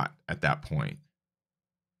thought at that point?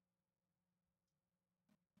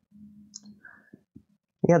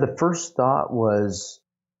 Yeah, the first thought was,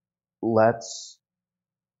 let's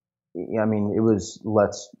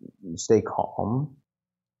stay calm.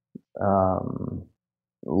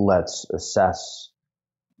 Let's assess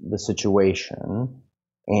the situation.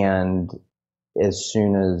 And as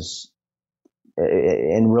soon as,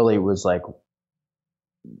 and really it was like,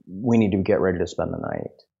 we need to get ready to spend the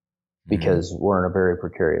night because we're in a very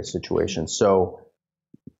precarious situation. So,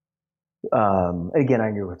 again, I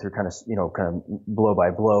agree with her kind of blow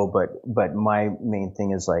by blow, but my main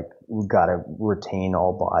thing is like, we've got to retain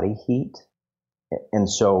all body heat. And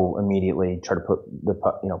so immediately try to put the,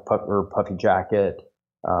 puffy jacket,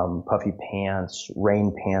 puffy pants,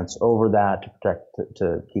 rain pants over that to protect,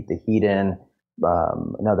 to keep the heat in,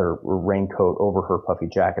 another raincoat over her puffy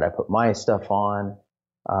jacket. I put my stuff on,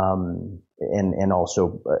 and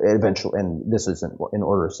also eventually, and this isn't in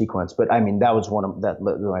order of sequence, but I mean, that was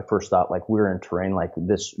my first thought, like, we're in terrain like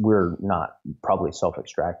this, we're not probably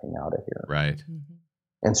self-extracting out of here. Right. Mm-hmm.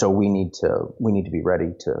 And so we need to be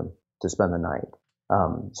ready to spend the night.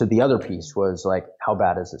 So the other piece was like, how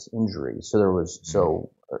bad is this injury? So there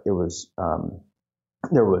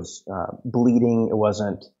was bleeding. It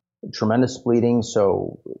wasn't tremendous bleeding.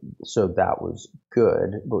 So that was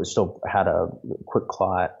good, but we still had a quick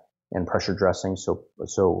clot and pressure dressing. So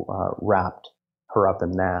wrapped her up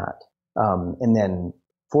in that. And then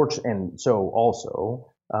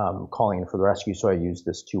also calling in for the rescue. So I used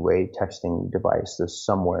this two-way texting device, this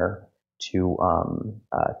somewhere, to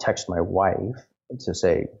text my wife to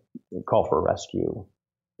say, call for a rescue.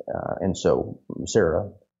 And so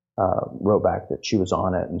Sarah wrote back that she was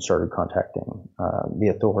on it and started contacting the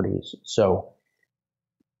authorities. So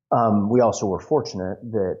we also were fortunate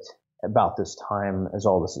that about this time, as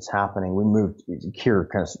all this is happening, Kier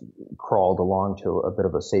kind of crawled along to a bit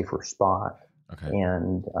of a safer spot. Okay.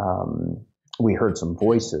 And we heard some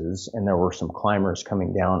voices, and there were some climbers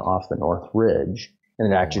coming down off the North Ridge.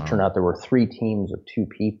 And it actually turned out there were 3 teams of 2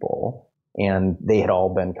 people, and they had all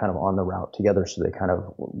been kind of on the route together. So they kind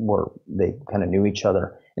of knew each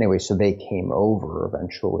other. Anyway, so they came over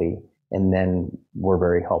eventually, and then were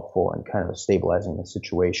very helpful in kind of stabilizing the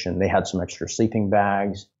situation. They had some extra sleeping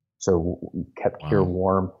bags, so kept Kier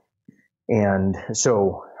warm. And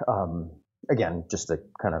so, again, just to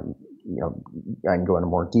kind of, I can go into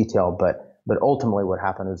more detail, but ultimately what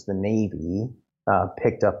happened is the Navy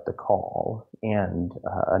picked up the call, and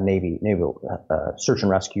a Navy search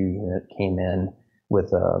and rescue unit came in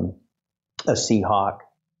with a Seahawk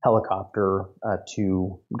helicopter.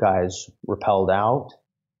 2 guys rappelled out,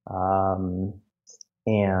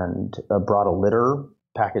 and brought a litter,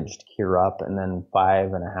 packaged Kier up, and then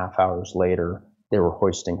 5.5 hours later, they were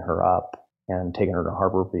hoisting her up and taking her to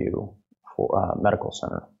Harborview Medical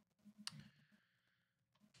Center.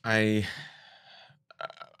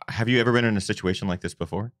 Have you ever been in a situation like this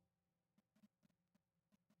before?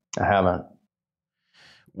 I haven't.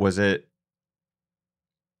 Was it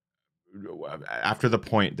after the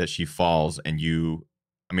point that she falls and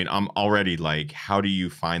I'm already like, how do you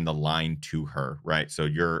find the line to her, right? So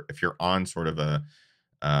if you're on sort of a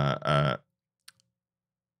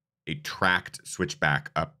tracked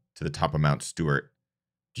switchback up to the top of Mount Stewart,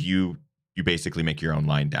 do you basically make your own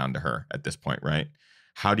line down to her at this point, right?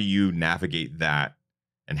 How do you navigate that,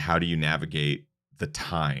 and how do you navigate the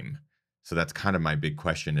time? So that's kind of my big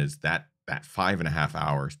question, is that 5.5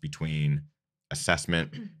 hours between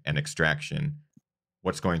assessment and extraction.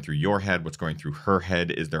 What's going through your head? What's going through her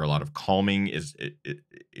head? Is there a lot of calming? Is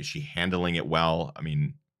she handling it well? I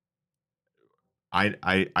mean,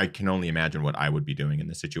 I can only imagine what I would be doing in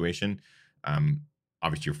this situation.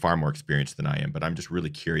 Obviously, you're far more experienced than I am, but I'm just really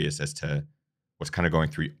curious as to what's kind of going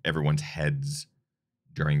through everyone's heads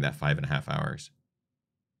during that 5.5 hours.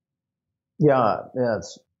 Yeah,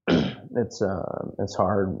 it's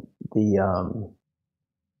hard.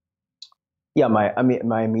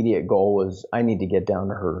 My immediate goal was I need to get down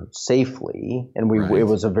to her safely, and it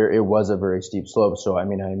was a very steep slope. So I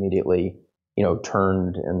immediately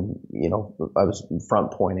turned, and I was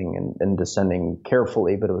front pointing and descending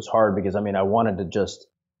carefully, but it was hard because I wanted to just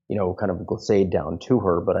kind of glissade down to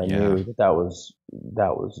her, but I knew that was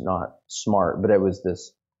not smart. But it was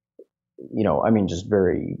this, just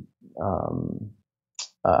very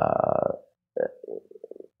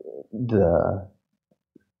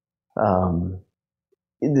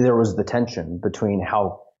there was the tension between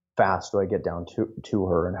how fast do I get down to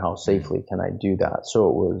her and how safely can I do that. So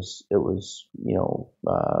it was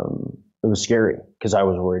scary because I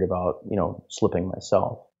was worried about slipping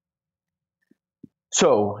myself.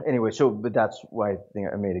 So anyway, but that's why I think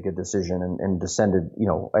I made a good decision and descended.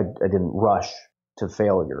 I didn't rush to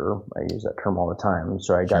failure. I use that term all the time.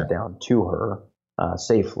 So I got down to her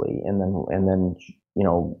safely, and then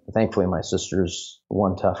thankfully my sister's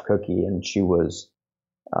one tough cookie, and she was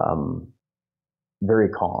very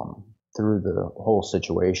calm through the whole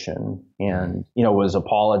situation, and was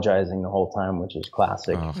apologizing the whole time, which is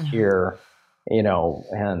classic here,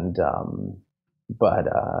 and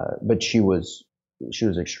but she was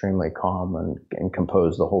extremely calm and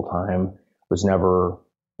composed the whole time.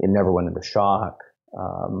 It never went into shock,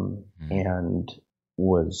 and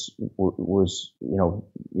was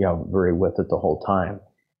very with it the whole time.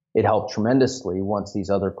 It helped tremendously once these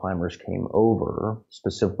other climbers came over,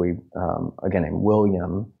 specifically a guy named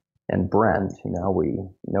William and Brent, who now we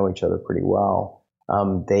know each other pretty well.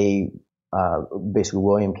 They basically,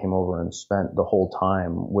 William came over and spent the whole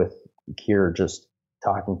time with Keir, just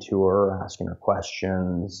talking to her, asking her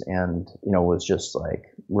questions, and was just like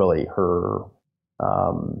really her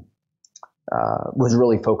was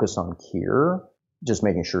really focused on Keir, just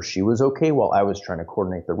making sure she was okay while I was trying to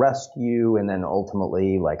coordinate the rescue. And then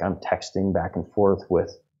ultimately, like, I'm texting back and forth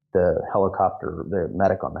with the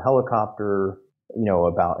medic on the helicopter,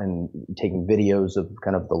 about, and taking videos of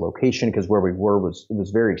kind of the location, because where we were it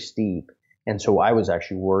was very steep. And so I was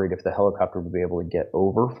actually worried if the helicopter would be able to get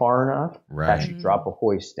over far enough to actually drop a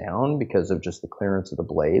hoist down, because of just the clearance of the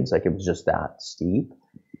blades. Like, it was just that steep.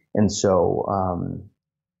 And so,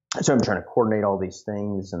 so I'm trying to coordinate all these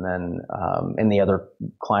things. And then, and the other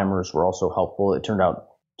climbers were also helpful. It turned out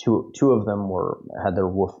two of them had their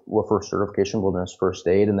WFR certification, wilderness first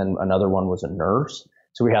aid. And then another one was a nurse.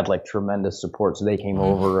 So we had like tremendous support. So they came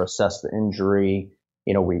over, assessed the injury.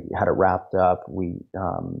 We had it wrapped up.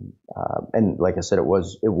 And like I said, it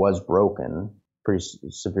was broken pretty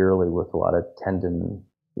severely with a lot of tendon,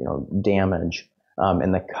 damage.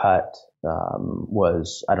 And the cut,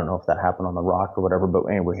 was, I don't know if that happened on the rock or whatever, but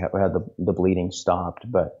anyway, we had the bleeding stopped.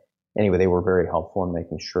 But anyway, they were very helpful in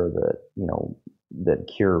making sure that, that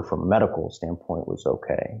Keir from a medical standpoint was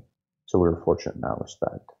okay. So we were fortunate in that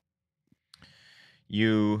respect.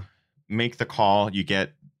 You make the call, you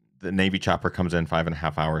get the Navy chopper comes in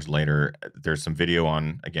 5.5 hours later. There's some video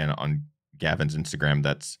on Gavin's Instagram.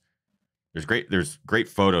 There's great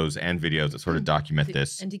photos and videos that sort of document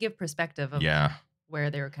this. And to give perspective of where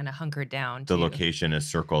they were kind of hunkered down. The location is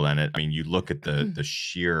circled, and you look at the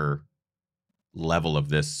sheer level of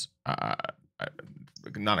this,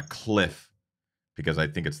 not a cliff, because I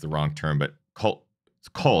think it's the wrong term, but it's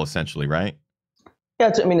coal essentially, right?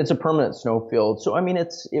 Yeah, it's a permanent snowfield. So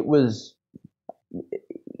it was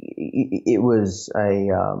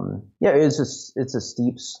it's a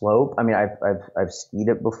steep slope. I've skied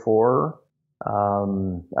it before,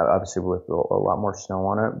 obviously with a lot more snow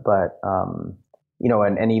on it, but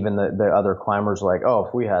and even the other climbers like, oh,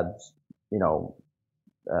 if we had,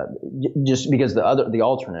 just because the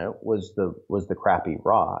alternate was the crappy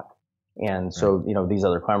rock. And so, these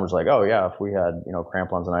other climbers like, oh yeah, if we had,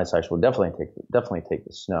 crampons and ice axe, we'll definitely take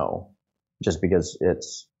the snow, just because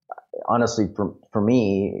it's honestly for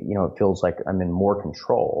me, it feels like I'm in more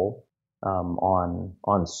control,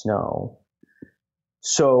 on snow.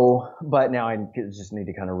 So, but now I just need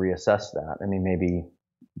to kind of reassess that. Maybe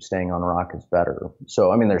staying on rock is better.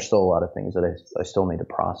 So, there's still a lot of things that I still need to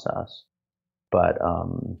process. But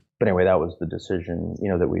anyway, that was the decision,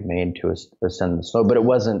 that we made to ascend the snow. But it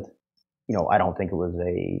wasn't, I don't think it was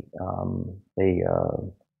a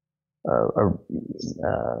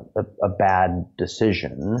bad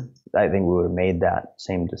decision. I think we would have made that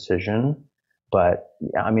same decision. But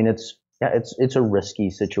it's a risky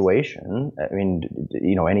situation.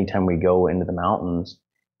 Anytime we go into the mountains,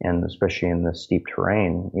 and especially in the steep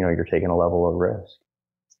terrain, you're taking a level of risk.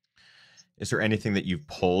 Is there anything that you've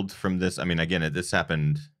pulled from this? Again, this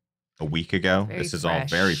happened a week ago. This is all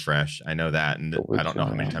very fresh. I know that. And I don't know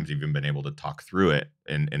how many times you've even been able to talk through it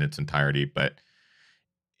in its entirety, but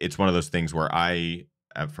it's one of those things where I,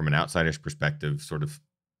 from an outsider's perspective, sort of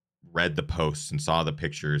read the posts and saw the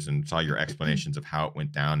pictures and saw your explanations of how it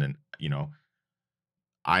went down. And,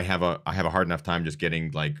 I have a hard enough time just getting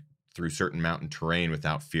like through certain mountain terrain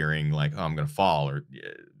without fearing like, oh, I'm going to fall, or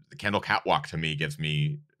the Kendall Catwalk to me gives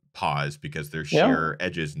me pause because there's sheer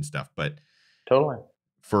edges and stuff. But totally.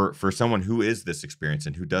 For someone who is this experience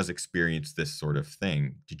and who does experience this sort of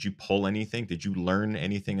thing, did you pull anything? Did you learn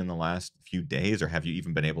anything in the last few days, or have you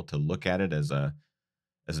even been able to look at it as an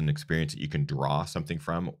experience that you can draw something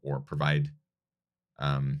from, or provide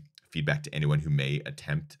feedback to anyone who may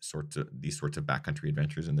attempt these sorts of backcountry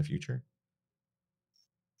adventures in the future?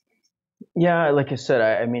 Yeah, like I said,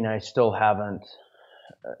 I still haven't,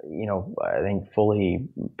 I think fully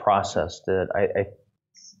processed it.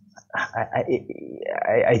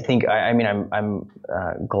 I think I'm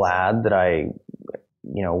glad that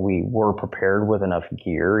we were prepared with enough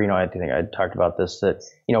gear. I think I talked about this, that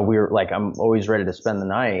we were like, I'm always ready to spend the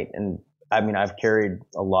night, and I've carried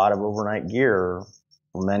a lot of overnight gear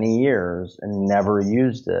for many years and never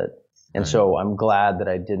used it. And so I'm glad that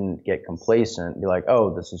I didn't get complacent and be like,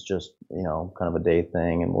 oh, this is just, kind of a day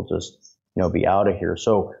thing and we'll just, be out of here.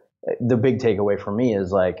 So the big takeaway for me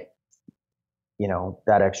is like,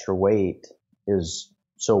 that extra weight is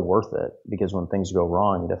so worth it, because when things go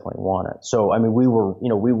wrong, you definitely want it. So, I mean,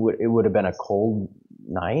 it would have been a cold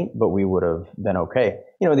night, but we would have been okay.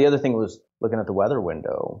 The other thing was looking at the weather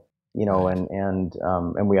window, Right. and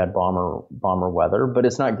we had bomber weather, but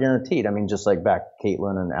it's not guaranteed. I mean, just like back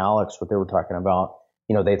Caitlin and Alex, what they were talking about,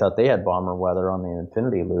 they thought they had bomber weather on the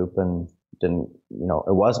infinity loop and didn't,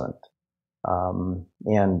 it wasn't.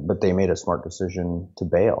 But they made a smart decision to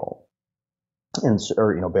bail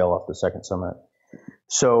bail off the second summit.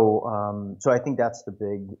 So I think that's the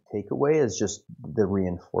big takeaway, is just the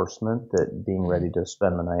reinforcement that being ready to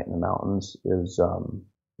spend the night in the mountains is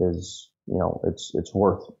it's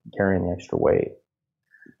worth carrying the extra weight.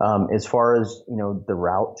 As far as, the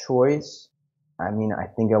route choice, I mean, I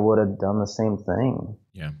think I would have done the same thing.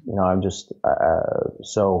 Yeah. I'm just,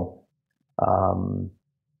 so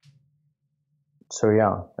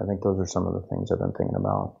yeah, I think those are some of the things I've been thinking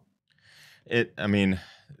about. I mean,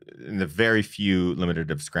 in the very few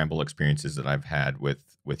limited of scramble experiences that I've had with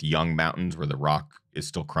young mountains where the rock is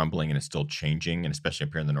still crumbling and is still changing, and especially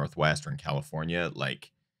up here in the Northwest or in California,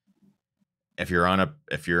 like if you're on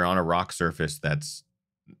a rock surface that's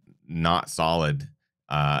not solid,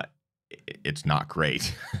 it's not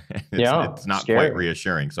great. It's not scary. quite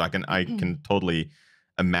reassuring. So I can totally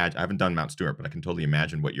imagine. I haven't done Mount Stewart, but I can totally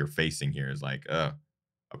imagine what you're facing here is like a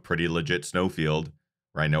pretty legit snowfield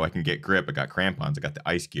where I know I can get grip. I got crampons, I got the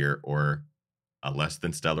ice gear, or a less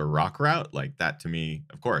than stellar rock route. Like that to me,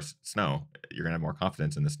 of course, snow. You're gonna have more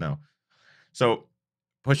confidence in the snow. So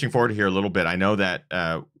pushing forward here a little bit, I know that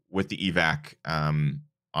with the evac on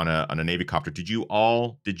a Navy copter, did you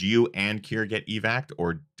and Kier get evac'd,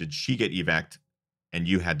 or did she get evac'd and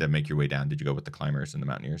you had to make your way down? Did you go with the climbers and the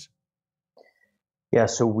mountaineers? Yeah,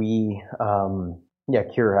 so we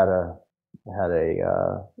Kier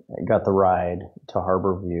got the ride to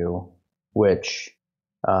Harborview, which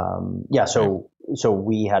so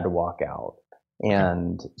we had to walk out.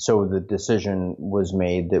 And so the decision was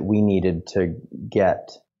made that we needed to get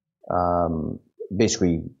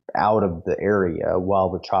basically out of the area while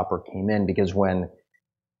the chopper came in, because when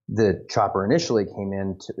the chopper initially came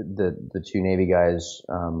in, the two Navy guys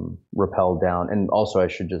rappelled down. And also, I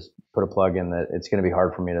should just put a plug in that it's going to be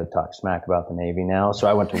hard for me to talk smack about the Navy now. So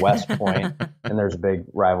I went to West Point, and there's a big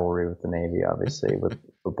rivalry with the Navy, obviously, with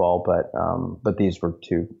football. But these were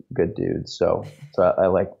two good dudes, so I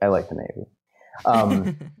like the Navy.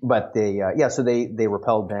 But so they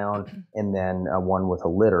rappelled down, and then one with a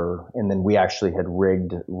litter, and then we actually had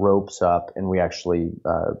rigged ropes up, and we actually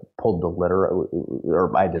pulled the litter,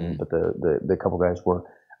 or I didn't, but the couple guys were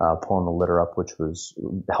pulling the litter up, which was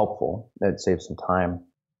helpful. It saved some time.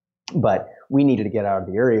 But we needed to get out of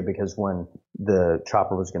the area, because when the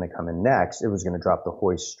chopper was going to come in next, it was going to drop the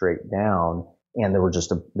hoist straight down. And there were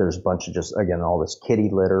there's a bunch of again, all this kitty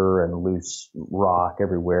litter and loose rock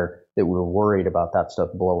everywhere, that we were worried about that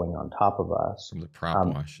stuff blowing on top of us. From the prop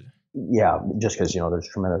wash. Yeah, just because, there's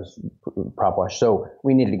tremendous prop wash. So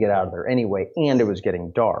we needed to get out of there anyway, and it was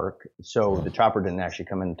getting dark. So the chopper didn't actually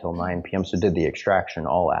come in until 9 p.m. So did the extraction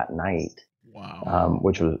all at night. Wow.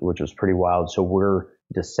 Which was pretty wild. So we're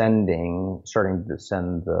starting to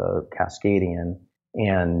descend the Cascadian,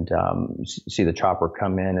 and see the chopper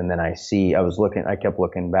come in, and then I kept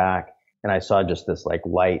looking back, and I saw just this like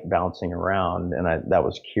light bouncing around, and that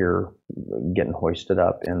was Kier getting hoisted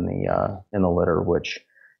up in the litter, which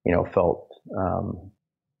felt it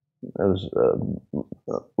was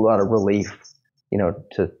a lot of relief,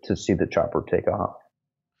 to see the chopper take off.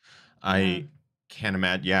 I can't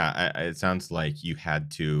imagine. Yeah, it sounds like you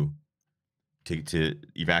had to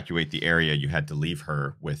evacuate the area. You had to leave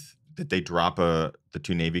her with. Did they drop the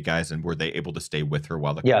two Navy guys, and were they able to stay with her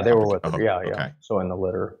while the? Yeah, they were with her. Oh, Yeah. Okay. So in the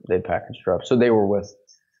litter, they packaged her up. So they were with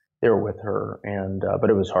her, and but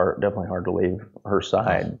it was definitely hard to leave her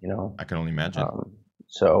side. I can only imagine.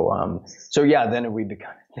 So yeah, then we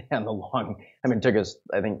began the long. I mean, it took us,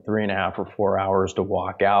 I think, 3.5 or 4 hours to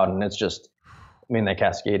walk out, and it's just, I mean, the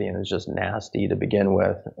Cascadian is just nasty to begin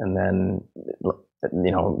with, and then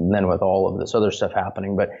with all of this other stuff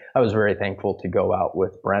happening. But I was very thankful to go out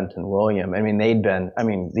with Brent and William. I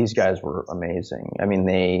mean, these guys were amazing. I mean,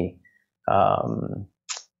 they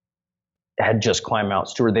had just climbed Mount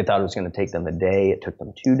Stewart. They thought it was going to take them a day. It took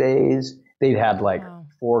them 2 days. They'd had like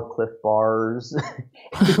 4 Cliff Bars.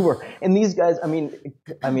 And these guys, I mean,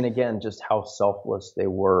 again, just how selfless they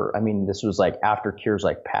were. I mean, this was like after Kier's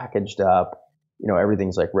like packaged up,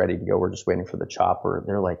 everything's like ready to go. We're just waiting for the chopper.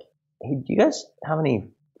 They're like, hey, do you guys have any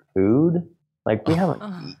food? Like we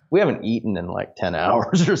haven't eaten in like 10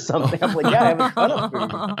 hours or something. I'm like, yeah, I have a ton of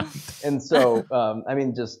food. And so, I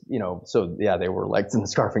mean, just, so yeah, they were like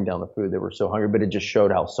scarfing down the food. They were so hungry, but it just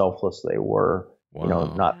showed how selfless they were,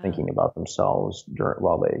 not thinking about themselves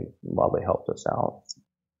while they helped us out.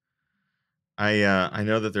 I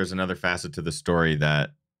know that there's another facet to the story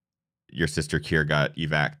that your sister Kier got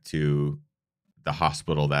evac to the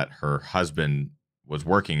hospital that her husband was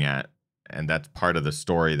working at. And that's part of the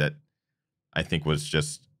story that I think was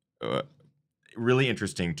just really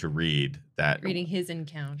interesting to read. That reading his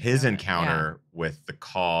encounter with the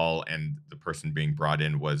call and the person being brought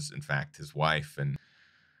in was in fact his wife. And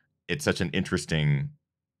it's such an interesting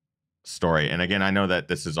story. And again, I know that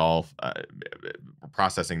this is all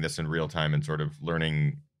processing this in real time and sort of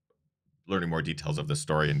learning more details of the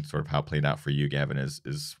story and sort of how it played out for you, Gavin,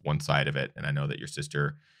 is one side of it. And I know that your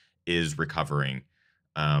sister is recovering.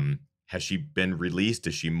 Has she been released?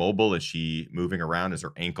 Is she mobile? Is she moving around? Does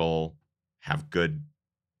her ankle have good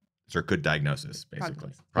diagnosis,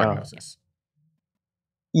 basically? Prognosis.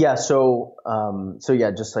 Yeah. So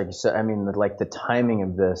yeah, just like you said, I mean, like the timing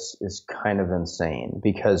of this is kind of insane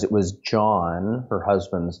because it was John, her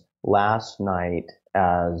husband's last night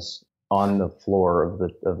as on the floor of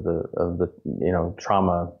the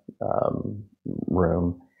trauma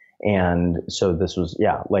room, and so this was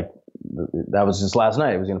that was his last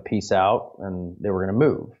night. He was going to peace out, and they were going to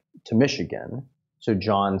move to Michigan. So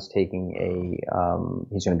John's taking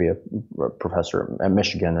he's going to be a professor at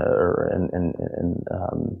Michigan,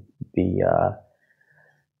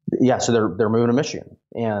 so they're moving to Michigan,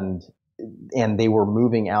 and they were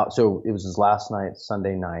moving out. So it was his last night,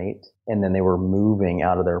 Sunday night, and then they were moving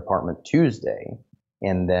out of their apartment Tuesday,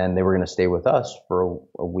 and then they were going to stay with us for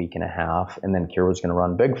a week and a half, and then Kira was going to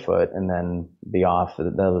run Bigfoot and then be off.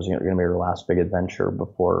 That was going to be her last big adventure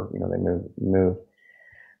before they move.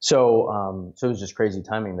 So it was just crazy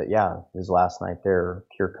timing that, his last night there,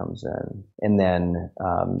 Kier comes in. And then,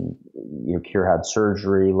 Kier had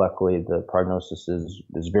surgery. Luckily, the prognosis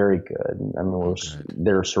is very good. I mean,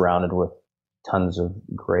 they're surrounded with tons of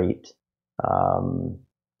great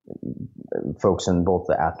folks in both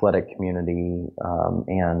the athletic community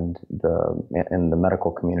and the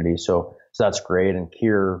medical community. So that's great. And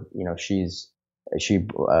Kier,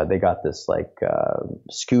 they got this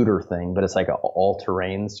scooter thing, but it's like an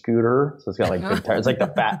all-terrain scooter. So it's got like big tires. It's like the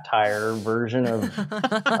fat tire version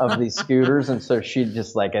of these scooters. And so she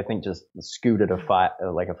just scooted a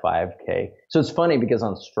 5K. So it's funny because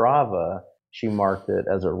on Strava, she marked it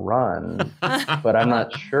as a run, but I'm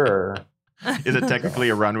not sure. Is it technically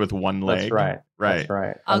a run with one leg? That's right. Right. That's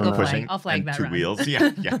right. I'll flag that two run. wheels.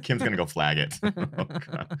 Yeah. Kim's gonna go flag it. Oh,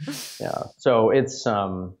 God. Yeah. So it's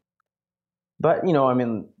but I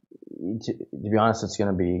mean, to be honest, it's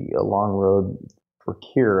going to be a long road for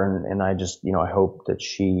Kier, and I just I hope that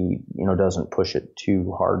she doesn't push it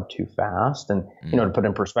too hard too fast. And to put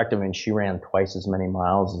in perspective, I mean, she ran twice as many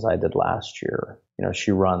miles as I did last year.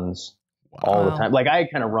 She runs all the time. Like I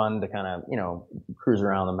kind of run to kind of cruise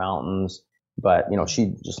around the mountains, but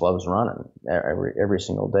she just loves running every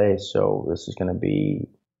single day. So this is going to be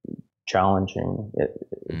challenging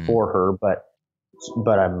for her, but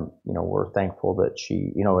I'm, we're thankful that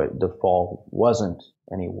she, the fall wasn't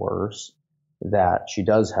any worse, that she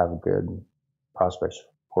does have good prospects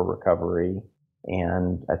for recovery.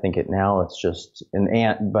 And I think now it's just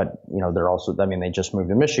but they're also, I mean, they just moved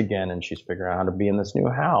to Michigan and she's figuring out how to be in this new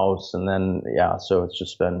house. And then, so it's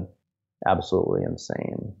just been absolutely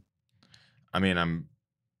insane. I mean,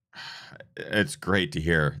 it's great to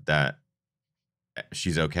hear that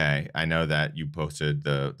she's okay. I know that you posted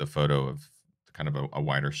the photo of kind of a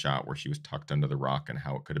wider shot where she was tucked under the rock and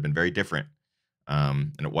how it could have been very different.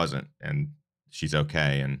 And it wasn't, and she's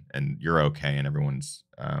okay and you're okay and everyone's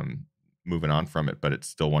moving on from it. But it's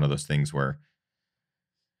still one of those things where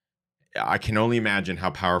I can only imagine how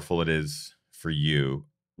powerful it is for you.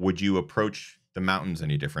 Would you approach the mountains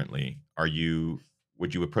any differently?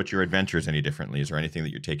 Would you approach your adventures any differently? Is there anything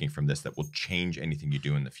that you're taking from this that will change anything you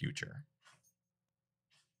do in the future?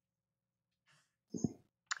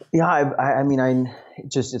 Yeah, I mean,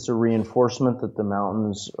 it's a reinforcement that the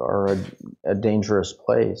mountains are a dangerous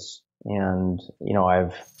place. And,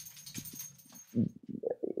 I've,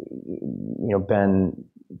 been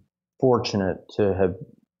fortunate to have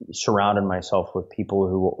surrounded myself with people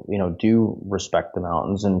who, do respect the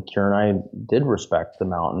mountains. And Kira and I did respect the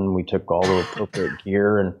mountain. We took all the appropriate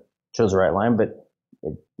gear and chose the right line. But,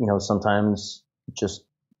 sometimes just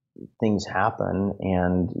things happen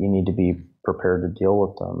and you need to be prepared to deal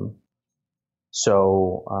with them.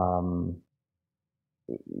 So,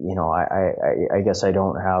 I guess I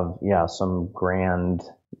don't have, some grand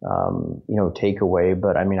takeaway,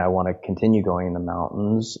 but I mean, I want to continue going in the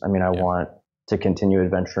mountains. I mean, I want to continue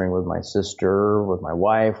adventuring with my sister, with my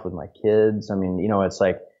wife, with my kids. I mean, it's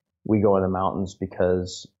like we go in the mountains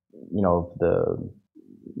because,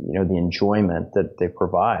 the enjoyment that they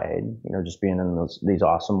provide, just being in these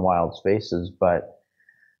awesome wild spaces, but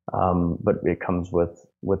it comes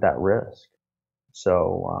with that risk.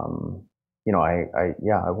 So, I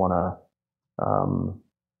want to,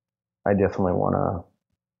 I definitely want to,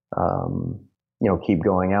 keep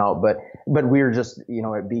going out, but we were just,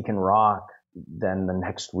 at Beacon Rock then the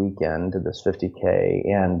next weekend to this 50K,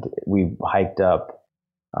 and we hiked up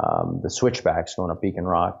the switchbacks going up Beacon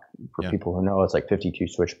Rock. For people who know, it's like 52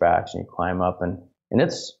 switchbacks, and you climb up, and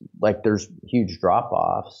it's like there's huge drop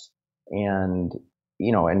offs, and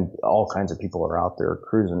and all kinds of people are out there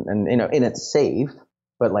cruising, and and it's safe.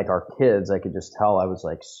 But like our kids, I could just tell I was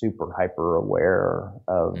like super hyper aware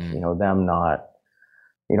of them not.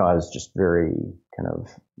 I was just very kind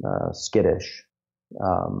of skittish.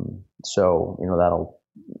 So that'll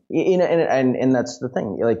and that's the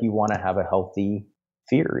thing. Like you want to have a healthy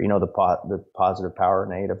fear. The positive power of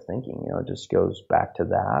negative thinking. It just goes back to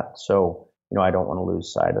that. So I don't want to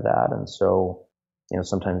lose sight of that. And so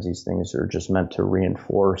sometimes these things are just meant to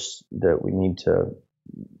reinforce that we need to.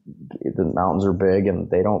 The mountains are big and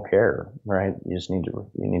they don't care, right? You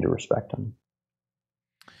need to respect them.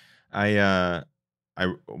 I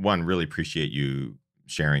really appreciate you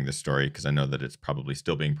sharing this story, because I know that it's probably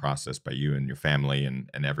still being processed by you and your family and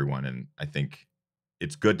everyone. And I think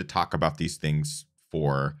it's good to talk about these things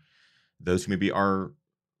for those who maybe are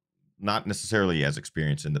not necessarily as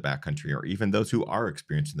experienced in the backcountry, or even those who are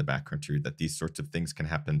experienced in the backcountry, that these sorts of things can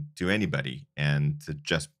happen to anybody, and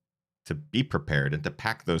to be prepared and to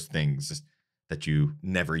pack those things that you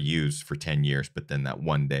never use for 10 years, but then that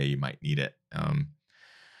one day you might need it.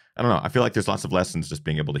 I don't know. I feel like there's lots of lessons just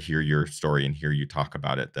being able to hear your story and hear you talk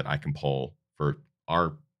about it that I can pull for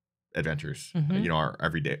our adventures, our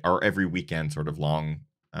every weekend sort of long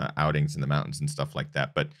outings in the mountains and stuff like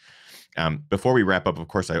that. But before we wrap up, of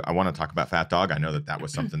course, I want to talk about Fatdog. I know that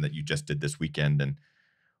was something that you just did this weekend. And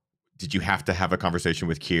did you have to have a conversation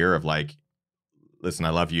with Kier of like, listen, I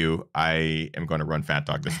love you. I am going to run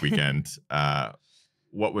Fatdog this weekend.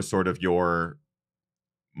 What was sort of your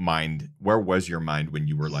mind? Where was your mind when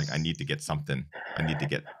you were like, I need to get something. I need to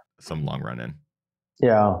get some long run in.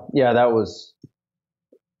 Yeah. That was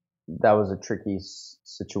a tricky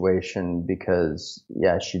situation because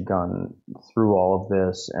she'd gone through all of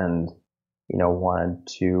this and, wanted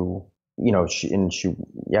to, she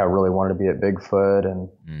really wanted to be at Bigfoot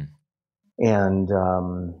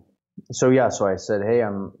so I said, hey,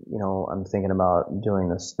 I'm thinking about doing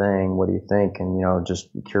this thing. What do you think? And, just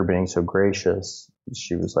Kier being so gracious,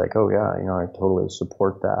 she was like, oh yeah, I totally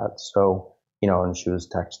support that. So, and she was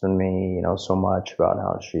texting me, so much about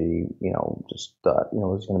how she, just thought,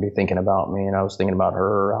 was going to be thinking about me, and I was thinking about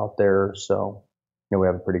her out there. So, we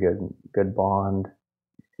have a pretty good bond.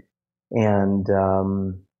 And,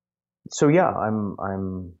 so yeah, I'm,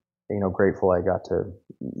 grateful I got to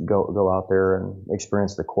go out there and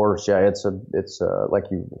experience the course. Yeah, it's like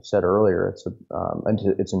you said earlier, it's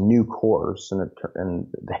a new course, and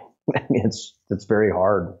it's very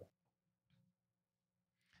hard.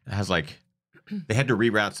 It has they had to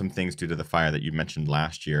reroute some things due to the fire that you mentioned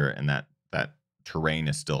last year, and that terrain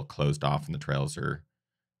is still closed off and the trails are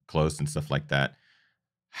closed and stuff like that.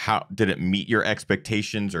 How did it meet your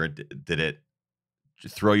expectations, or did it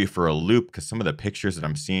throw you for a loop? Because some of the pictures that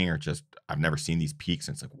I'm seeing are just, I've never seen these peaks,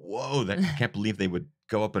 and it's like, whoa, I can't believe they would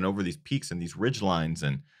go up and over these peaks and these ridge lines.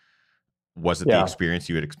 And was it the experience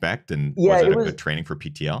you would expect? And was it a good training for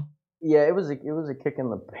PTL? Yeah, it was a kick in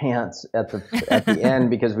the pants at the end,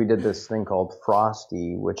 because we did this thing called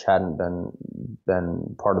Frosty, which hadn't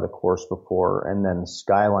been part of the course before, and then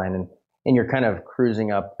Skyline, and you're kind of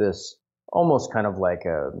cruising up this almost kind of like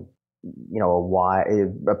a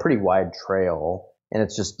pretty wide trail. And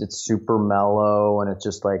it's super mellow, and it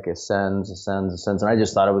just like ascends. And I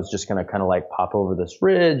just thought it was just going to kind of like pop over this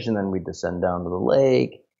ridge, and then we descend down to the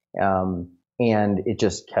lake. And it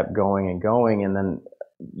just kept going and going. And then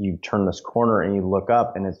you turn this corner and you look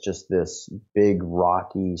up, and it's just this big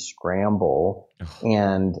rocky scramble.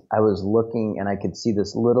 And I was looking, and I could see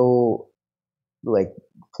this little like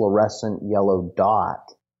fluorescent yellow dot.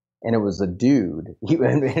 And it was a dude. He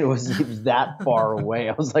was that far away.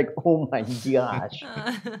 I was like, oh my gosh.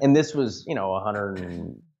 And this was,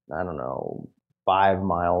 5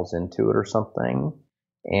 miles into it or something.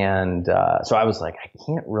 And so I was like, I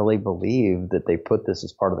can't really believe that they put this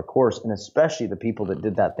as part of the course. And especially the people that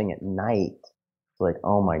did that thing at night. like,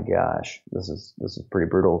 oh my gosh, this is pretty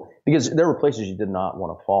brutal, because there were places you did not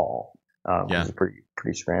want to fall. Yeah. It was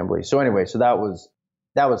pretty scrambly. So anyway, so that was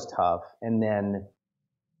tough. And then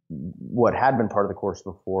what had been part of the course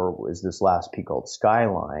before was this last peak called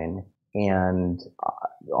Skyline. And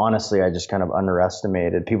honestly, I just kind of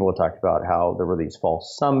underestimated. People had talked about how there were these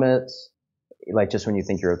false summits. Like, just when you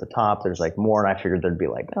think you're at the top, there's like more. And I figured there'd be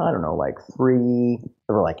like, I don't know, like 3.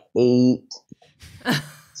 There were like 8.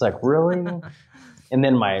 It's like, really? And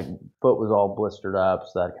then my foot was all blistered up,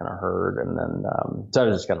 so that kind of hurt. And then, so I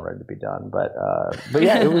was just kind of ready to be done. But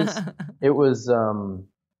yeah, it was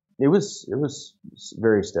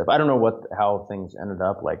very stiff. I don't know how things ended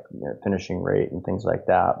up, like, finishing rate and things like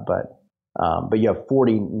that. But you have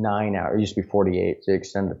 49 hours. It used to be 48. So they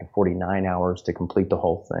extended it to 49 hours to complete the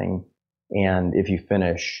whole thing. And if you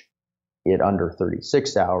finish it under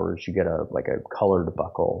 36 hours, you get a colored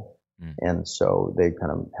buckle. And so they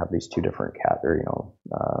kind of have these 2 different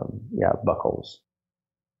buckles.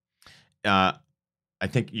 I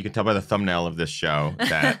think you can tell by the thumbnail of this show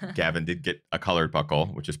that Gavin did get a colored buckle,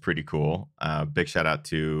 which is pretty cool. Big shout out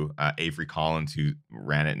to Avery Collins, who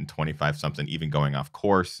ran it in 25 something, even going off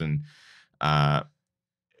course. And I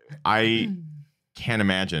can't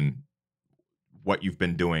imagine what you've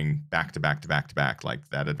been doing back to back to back to back, like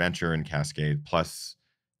that adventure in Cascade plus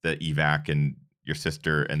the evac and your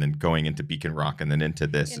sister, and then going into Beacon Rock and then into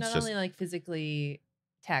this. Not it's only just like physically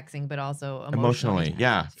taxing, but also emotionally.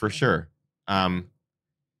 Yeah, for sure.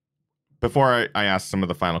 Before I ask some of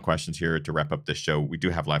the final questions here to wrap up this show, we do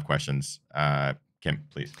have live questions. Kim,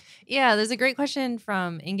 please. Yeah, there's a great question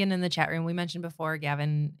from Ingen in the chat room. We mentioned before,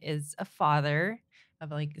 Gavin is a father of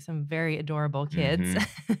like some very adorable kids.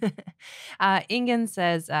 Ingen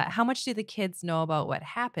says, how much do the kids know about what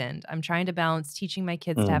happened? I'm trying to balance teaching my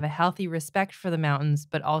kids to have a healthy respect for the mountains,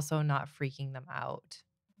 but also not freaking them out.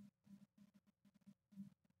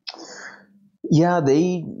 Yeah,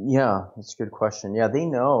 that's a good question. Yeah, they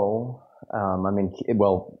know.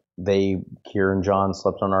 Kier and John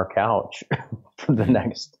slept on our couch for the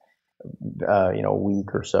next,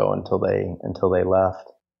 week or so until they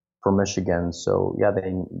left for Michigan. So yeah,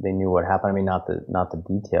 they knew what happened. I mean, not the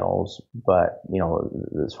details, but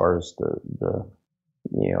as far as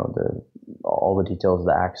all the details of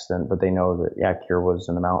the accident. But they know that Kier was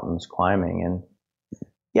in the mountains climbing. And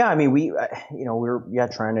yeah, I mean, we're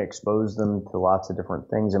trying to expose them to lots of different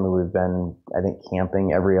things. I mean, we've been, I think,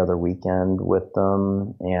 camping every other weekend with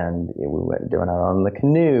them, and we went doing it on the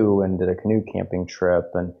canoe and did a canoe camping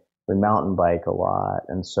trip, and we mountain bike a lot.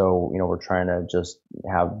 And so, we're trying to just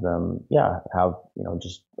have them, have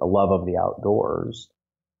just a love of the outdoors,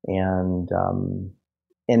 and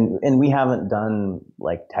we haven't done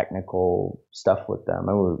like technical stuff with them.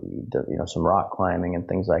 I mean, we did, some rock climbing and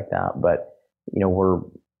things like that, but we're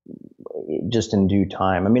just in due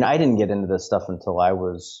time. I mean, I didn't get into this stuff until I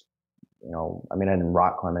was, I didn't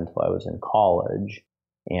rock climb until I was in college,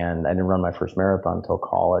 and I didn't run my first marathon until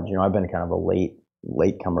college. I've been kind of a late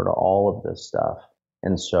comer to all of this stuff.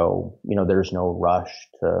 And so, there's no rush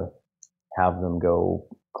to have them go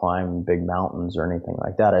climb big mountains or anything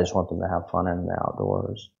like that. I just want them to have fun in the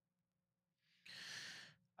outdoors.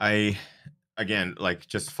 Again, like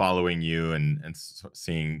just following you and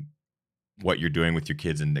seeing what you're doing with your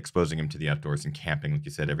kids and exposing them to the outdoors and camping, like you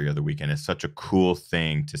said, every other weekend is such a cool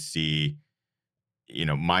thing to see.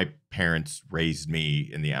 My parents raised me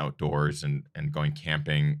in the outdoors and going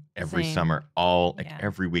camping every summer,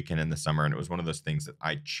 every weekend in the summer. And it was one of those things that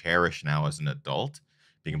I cherish now as an adult,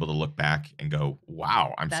 being able to look back and go,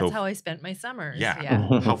 wow, that's how I spent my summers.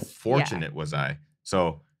 Yeah. How fortunate was I?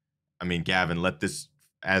 So, I mean, Gavin,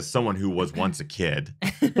 as someone who was once a kid,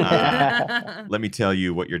 let me tell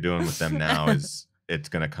you what you're doing with them now it's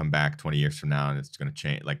going to come back 20 years from now, and it's going to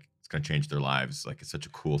change. Like, it's going to change their lives. Like, it's such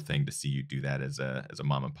a cool thing to see you do that as a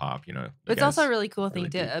mom and pop. It's also a really cool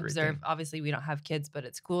thing to observe. Obviously, we don't have kids, but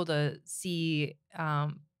it's cool to see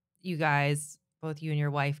you guys, both you and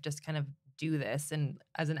your wife, just kind of do this. And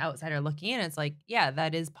as an outsider looking in, it's like, yeah,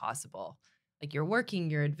 that is possible. Like, you're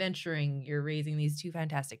working, you're adventuring, you're raising these 2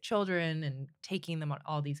 fantastic children and taking them on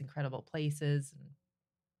all these incredible places.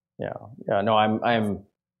 Yeah. No,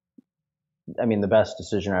 the best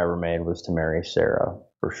decision I ever made was to marry Sarah,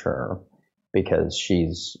 for sure, because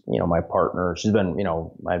she's, my partner. She's been,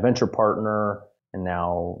 my adventure partner, and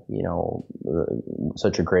now,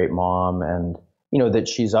 such a great mom, and, that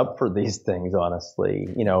she's up for these things, honestly,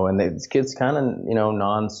 and it's kind of,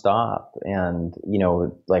 nonstop, and,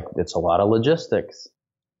 like, it's a lot of logistics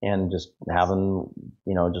and just having,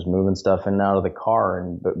 just moving stuff in and out of the car.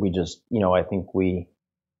 But we just, I think we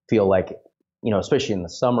feel like especially in the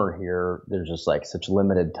summer here, there's just like such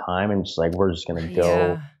limited time, and just like we're just going to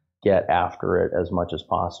go get after it as much as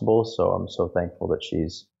possible. So I'm so thankful that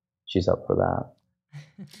she's up for that.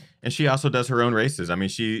 And she also does her own races. I mean,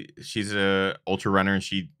 she's a ultra runner and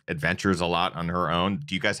she adventures a lot on her own.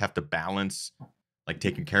 Do you guys have to balance like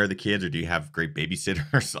taking care of the kids, or do you have great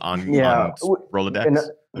babysitters on Rolodex?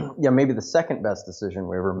 And, maybe the second best decision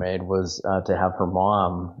we ever made was to have her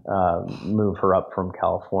mom move her up from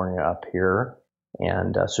California up here.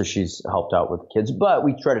 And so she's helped out with the kids, but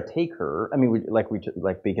we try to take her. I mean,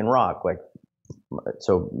 like Beacon Rock,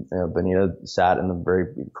 so Benita sat in the very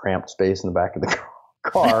cramped space in the back of the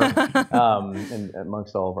car, and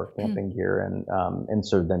amongst all of our camping gear, and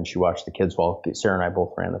so then she watched the kids while Sarah and I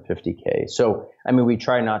both ran the 50K. So I mean, we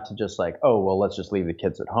try not to just like, oh well, let's just leave the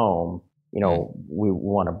kids at home. We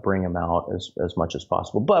want to bring them out as much as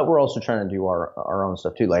possible, but we're also trying to do our own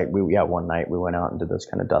stuff too. Like one night we went out and did this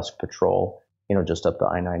kind of dusk patrol, just up the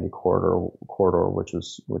I-90 corridor, which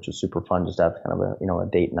was super fun, just to have kind of a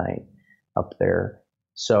date night up there.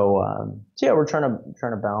 So yeah, we're trying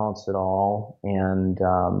to balance it all, and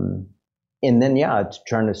then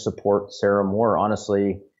trying to support Sarah more.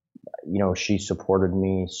 Honestly, she supported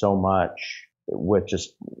me so much with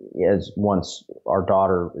just as once our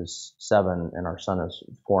daughter is 7 and our son is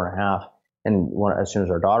 4.5, and as soon as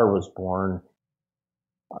our daughter was born,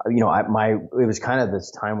 it was kind of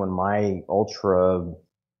this time when my ultra,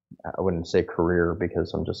 I wouldn't say career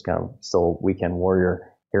because I'm just kind of still a weekend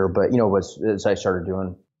warrior here, but as I started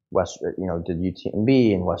doing did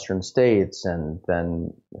UTMB in Western States, and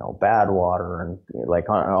then Badwater, and like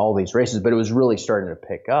on all these races, but it was really starting to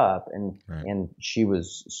pick up, and she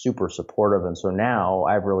was super supportive, and so now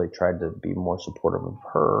I've really tried to be more supportive of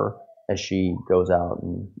her as she goes out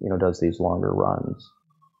and does these longer runs.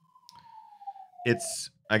 It's,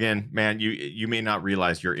 again, man, you may not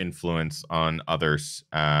realize your influence on others.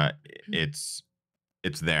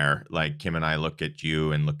 It's there. Like Kim and I look at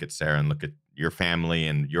you and look at Sarah and look at your family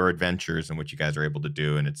and your adventures and what you guys are able to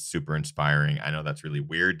do, and it's super inspiring. I know that's really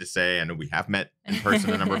weird to say. I know we have met in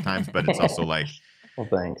person a number of times, but it's also like, well,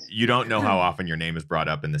 thanks. You don't know how often your name is brought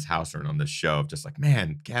up in this house or on this show of just like,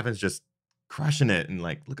 man, Gavin's just crushing it, and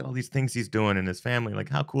like, look at all these things he's doing in his family. Like,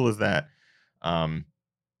 how cool is that?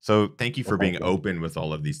 So thank you for being open with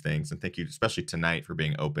all of these things, and thank you especially tonight for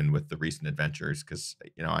being open with the recent adventures, because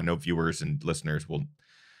I know viewers and listeners will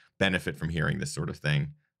benefit from hearing this sort of thing,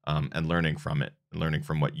 and learning from it, and learning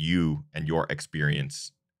from what you and your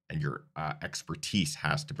experience and your expertise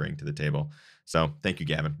has to bring to the table. So thank you,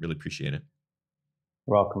 Gavin. Really appreciate it.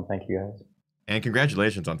 You're welcome. Thank you, guys. And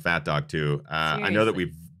congratulations on Fatdog too. I know that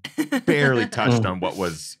we've barely touched on what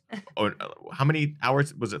was, how many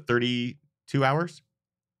hours was it? 32 hours?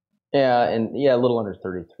 Yeah, and a little under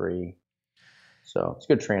 33. So it's a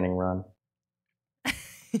good training run.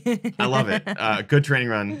 I love it. Good training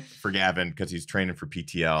run for Gavin because he's training for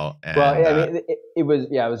PTL. And, it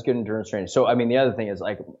was good endurance training. So I mean, the other thing is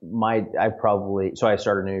like I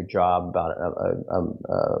started a new job about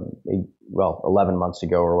 11 months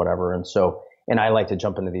ago or whatever, and I like to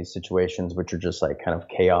jump into these situations which are just like kind of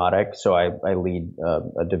chaotic. So I lead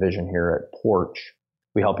a division here at Porch.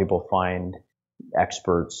 We help people find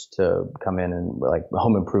experts to come in, and like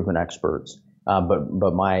home improvement experts.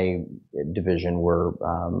 But my division,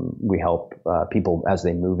 we help people as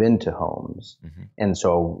they move into homes. Mm-hmm. And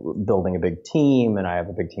so building a big team, and I have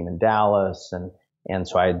a big team in Dallas, and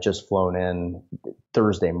so I had just flown in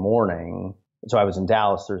Thursday morning. So I was in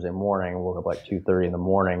Dallas Thursday morning, woke up like 2:30 in the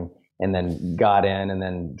morning, and then got in and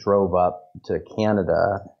then drove up to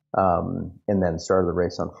Canada, and then started the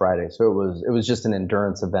race on Friday. So it was just an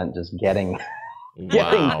endurance event, just getting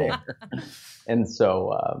there. And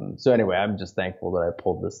so anyway, I'm just thankful that I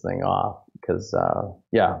pulled this thing off because,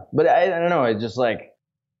 but I don't know. It's just like,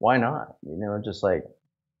 why not? Just like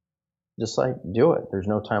do it. There's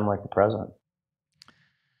no time like the present.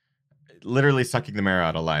 Literally sucking the marrow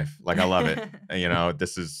out of life. Like, I love it.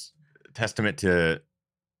 This is a testament to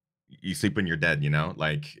you sleep when you're dead,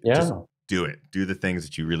 just do it. Do the things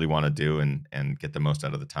that you really want to do and get the most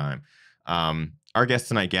out of the time. Our guest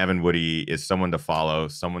tonight, Gavin Woody, is someone to follow,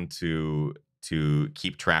 someone to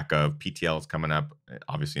keep track of. PTL is coming up,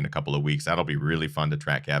 obviously, in a couple of weeks. That'll be really fun to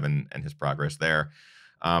track Gavin and his progress there.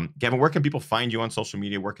 Gavin, where can people find you on social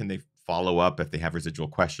media? Where can they follow up if they have residual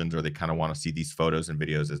questions or they kind of want to see these photos and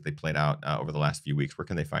videos as they played out over the last few weeks? Where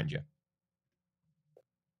can they find you?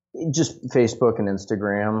 Just Facebook and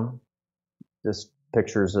Instagram. Just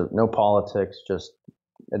pictures of no politics, just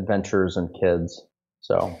adventures and kids.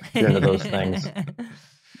 So if you're into those things.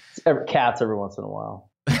 Cats every once in a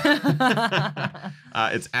while.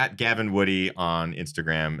 It's at Gavin Woody on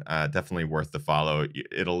Instagram. Definitely worth the follow.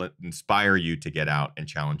 It'll inspire you to get out and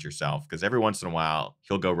challenge yourself, because every once in a while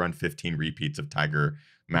he'll go run 15 repeats of Tiger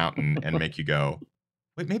Mountain and make you go,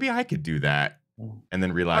 wait, maybe I could do that. And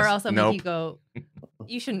then realize, or also nope. make you go,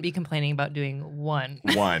 you shouldn't be complaining about doing one.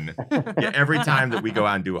 Yeah, every time that we go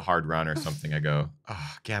out and do a hard run or something, I go,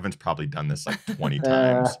 oh, Gavin's probably done this like 20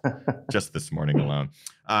 times just this morning alone.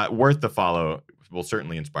 Worth the follow. Will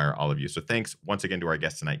certainly inspire all of you. So thanks once again to our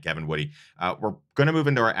guest tonight, Gavin Woody. We're going to move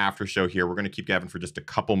into our after show here. We're going to keep Gavin for just a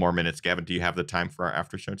couple more minutes. Gavin, do you have the time for our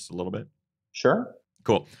after show just a little bit? Sure.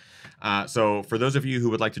 Cool. So for those of you who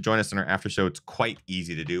would like to join us in our after show, it's quite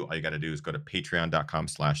easy to do. All you got to do is go to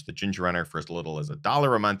patreon.com/thegingerrunner. For as little as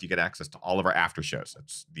 $1 a month, you get access to all of our after shows.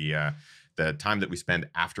 That's the time that we spend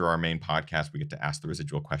after our main podcast. We get to ask the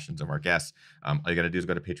residual questions of our guests. All you got to do is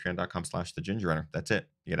go to patreon.com/thegingerrunner. That's it.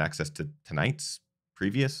 You get access to tonight's,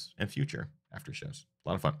 previous, and future after shows. A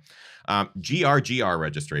lot of fun. GRGR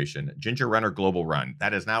registration, Ginger Runner Global Run.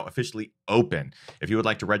 That is now officially open. If you would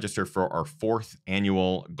like to register for our 4th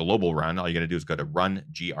annual global run, all you got to do is go to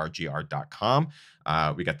rungrgr.com.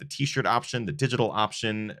 We got the t-shirt option, the digital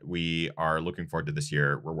option. We are looking forward to this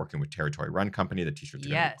year. We're working with Territory Run Company. The t-shirts are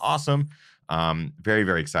going to be awesome. Very,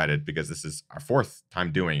 very excited because this is our 4th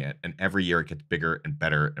time doing it. And every year it gets bigger and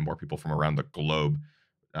better and more people from around the globe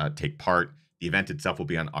take part. The event itself will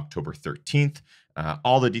be on October 13th.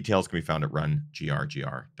 All the details can be found at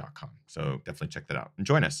rungrgr.com. So definitely check that out and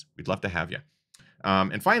join us. We'd love to have you.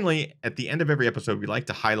 And finally, at the end of every episode, we like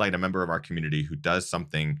to highlight a member of our community who does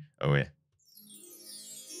something. Oh, yeah.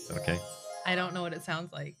 Is that okay? I don't know what it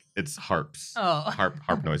sounds like. It's harps. Oh.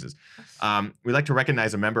 Harp noises. We like to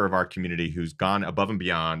recognize a member of our community who's gone above and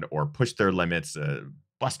beyond or pushed their limits,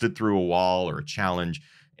 busted through a wall or a challenge.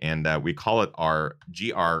 And we call it our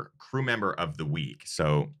GR Crew Member of the Week.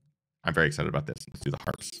 So I'm very excited about this. Let's do the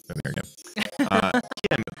harps. There we go.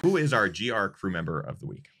 Kim, who is our GR Crew Member of the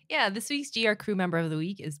Week? Yeah, this week's GR Crew Member of the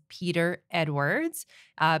Week is Peter Edwards.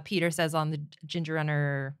 Peter says on the Ginger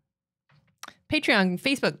Runner Patreon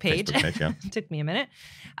Facebook page. Took me a minute.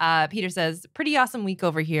 Peter says, pretty awesome week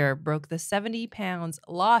over here. Broke the 70 pounds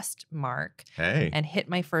lost mark. Hey. And hit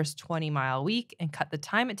my first 20-mile week and cut the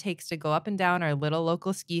time it takes to go up and down our little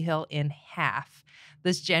local ski hill in half.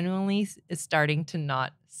 This genuinely is starting to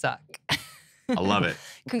not suck. I love it.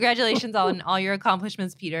 Congratulations on all your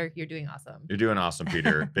accomplishments, Peter. You're doing awesome. You're doing awesome,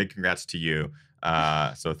 Peter. Big congrats to you.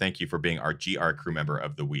 So thank you for being our GR Crew Member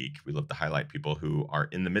of the Week. We love to highlight people who are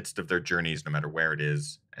in the midst of their journeys, no matter where it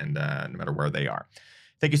is and no matter where they are.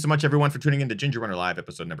 Thank you so much, everyone, for tuning in to Ginger Runner Live,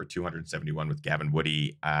 episode number 271 with Gavin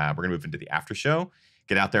Woody. We're going to move into the after show.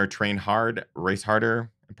 Get out there, train hard, race harder,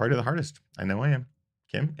 and party the hardest. I know I am.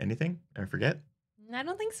 Kim, anything? I forget? I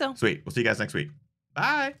don't think so. Sweet. We'll see you guys next week.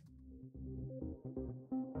 Bye.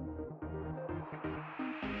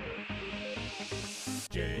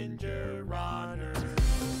 Ginger.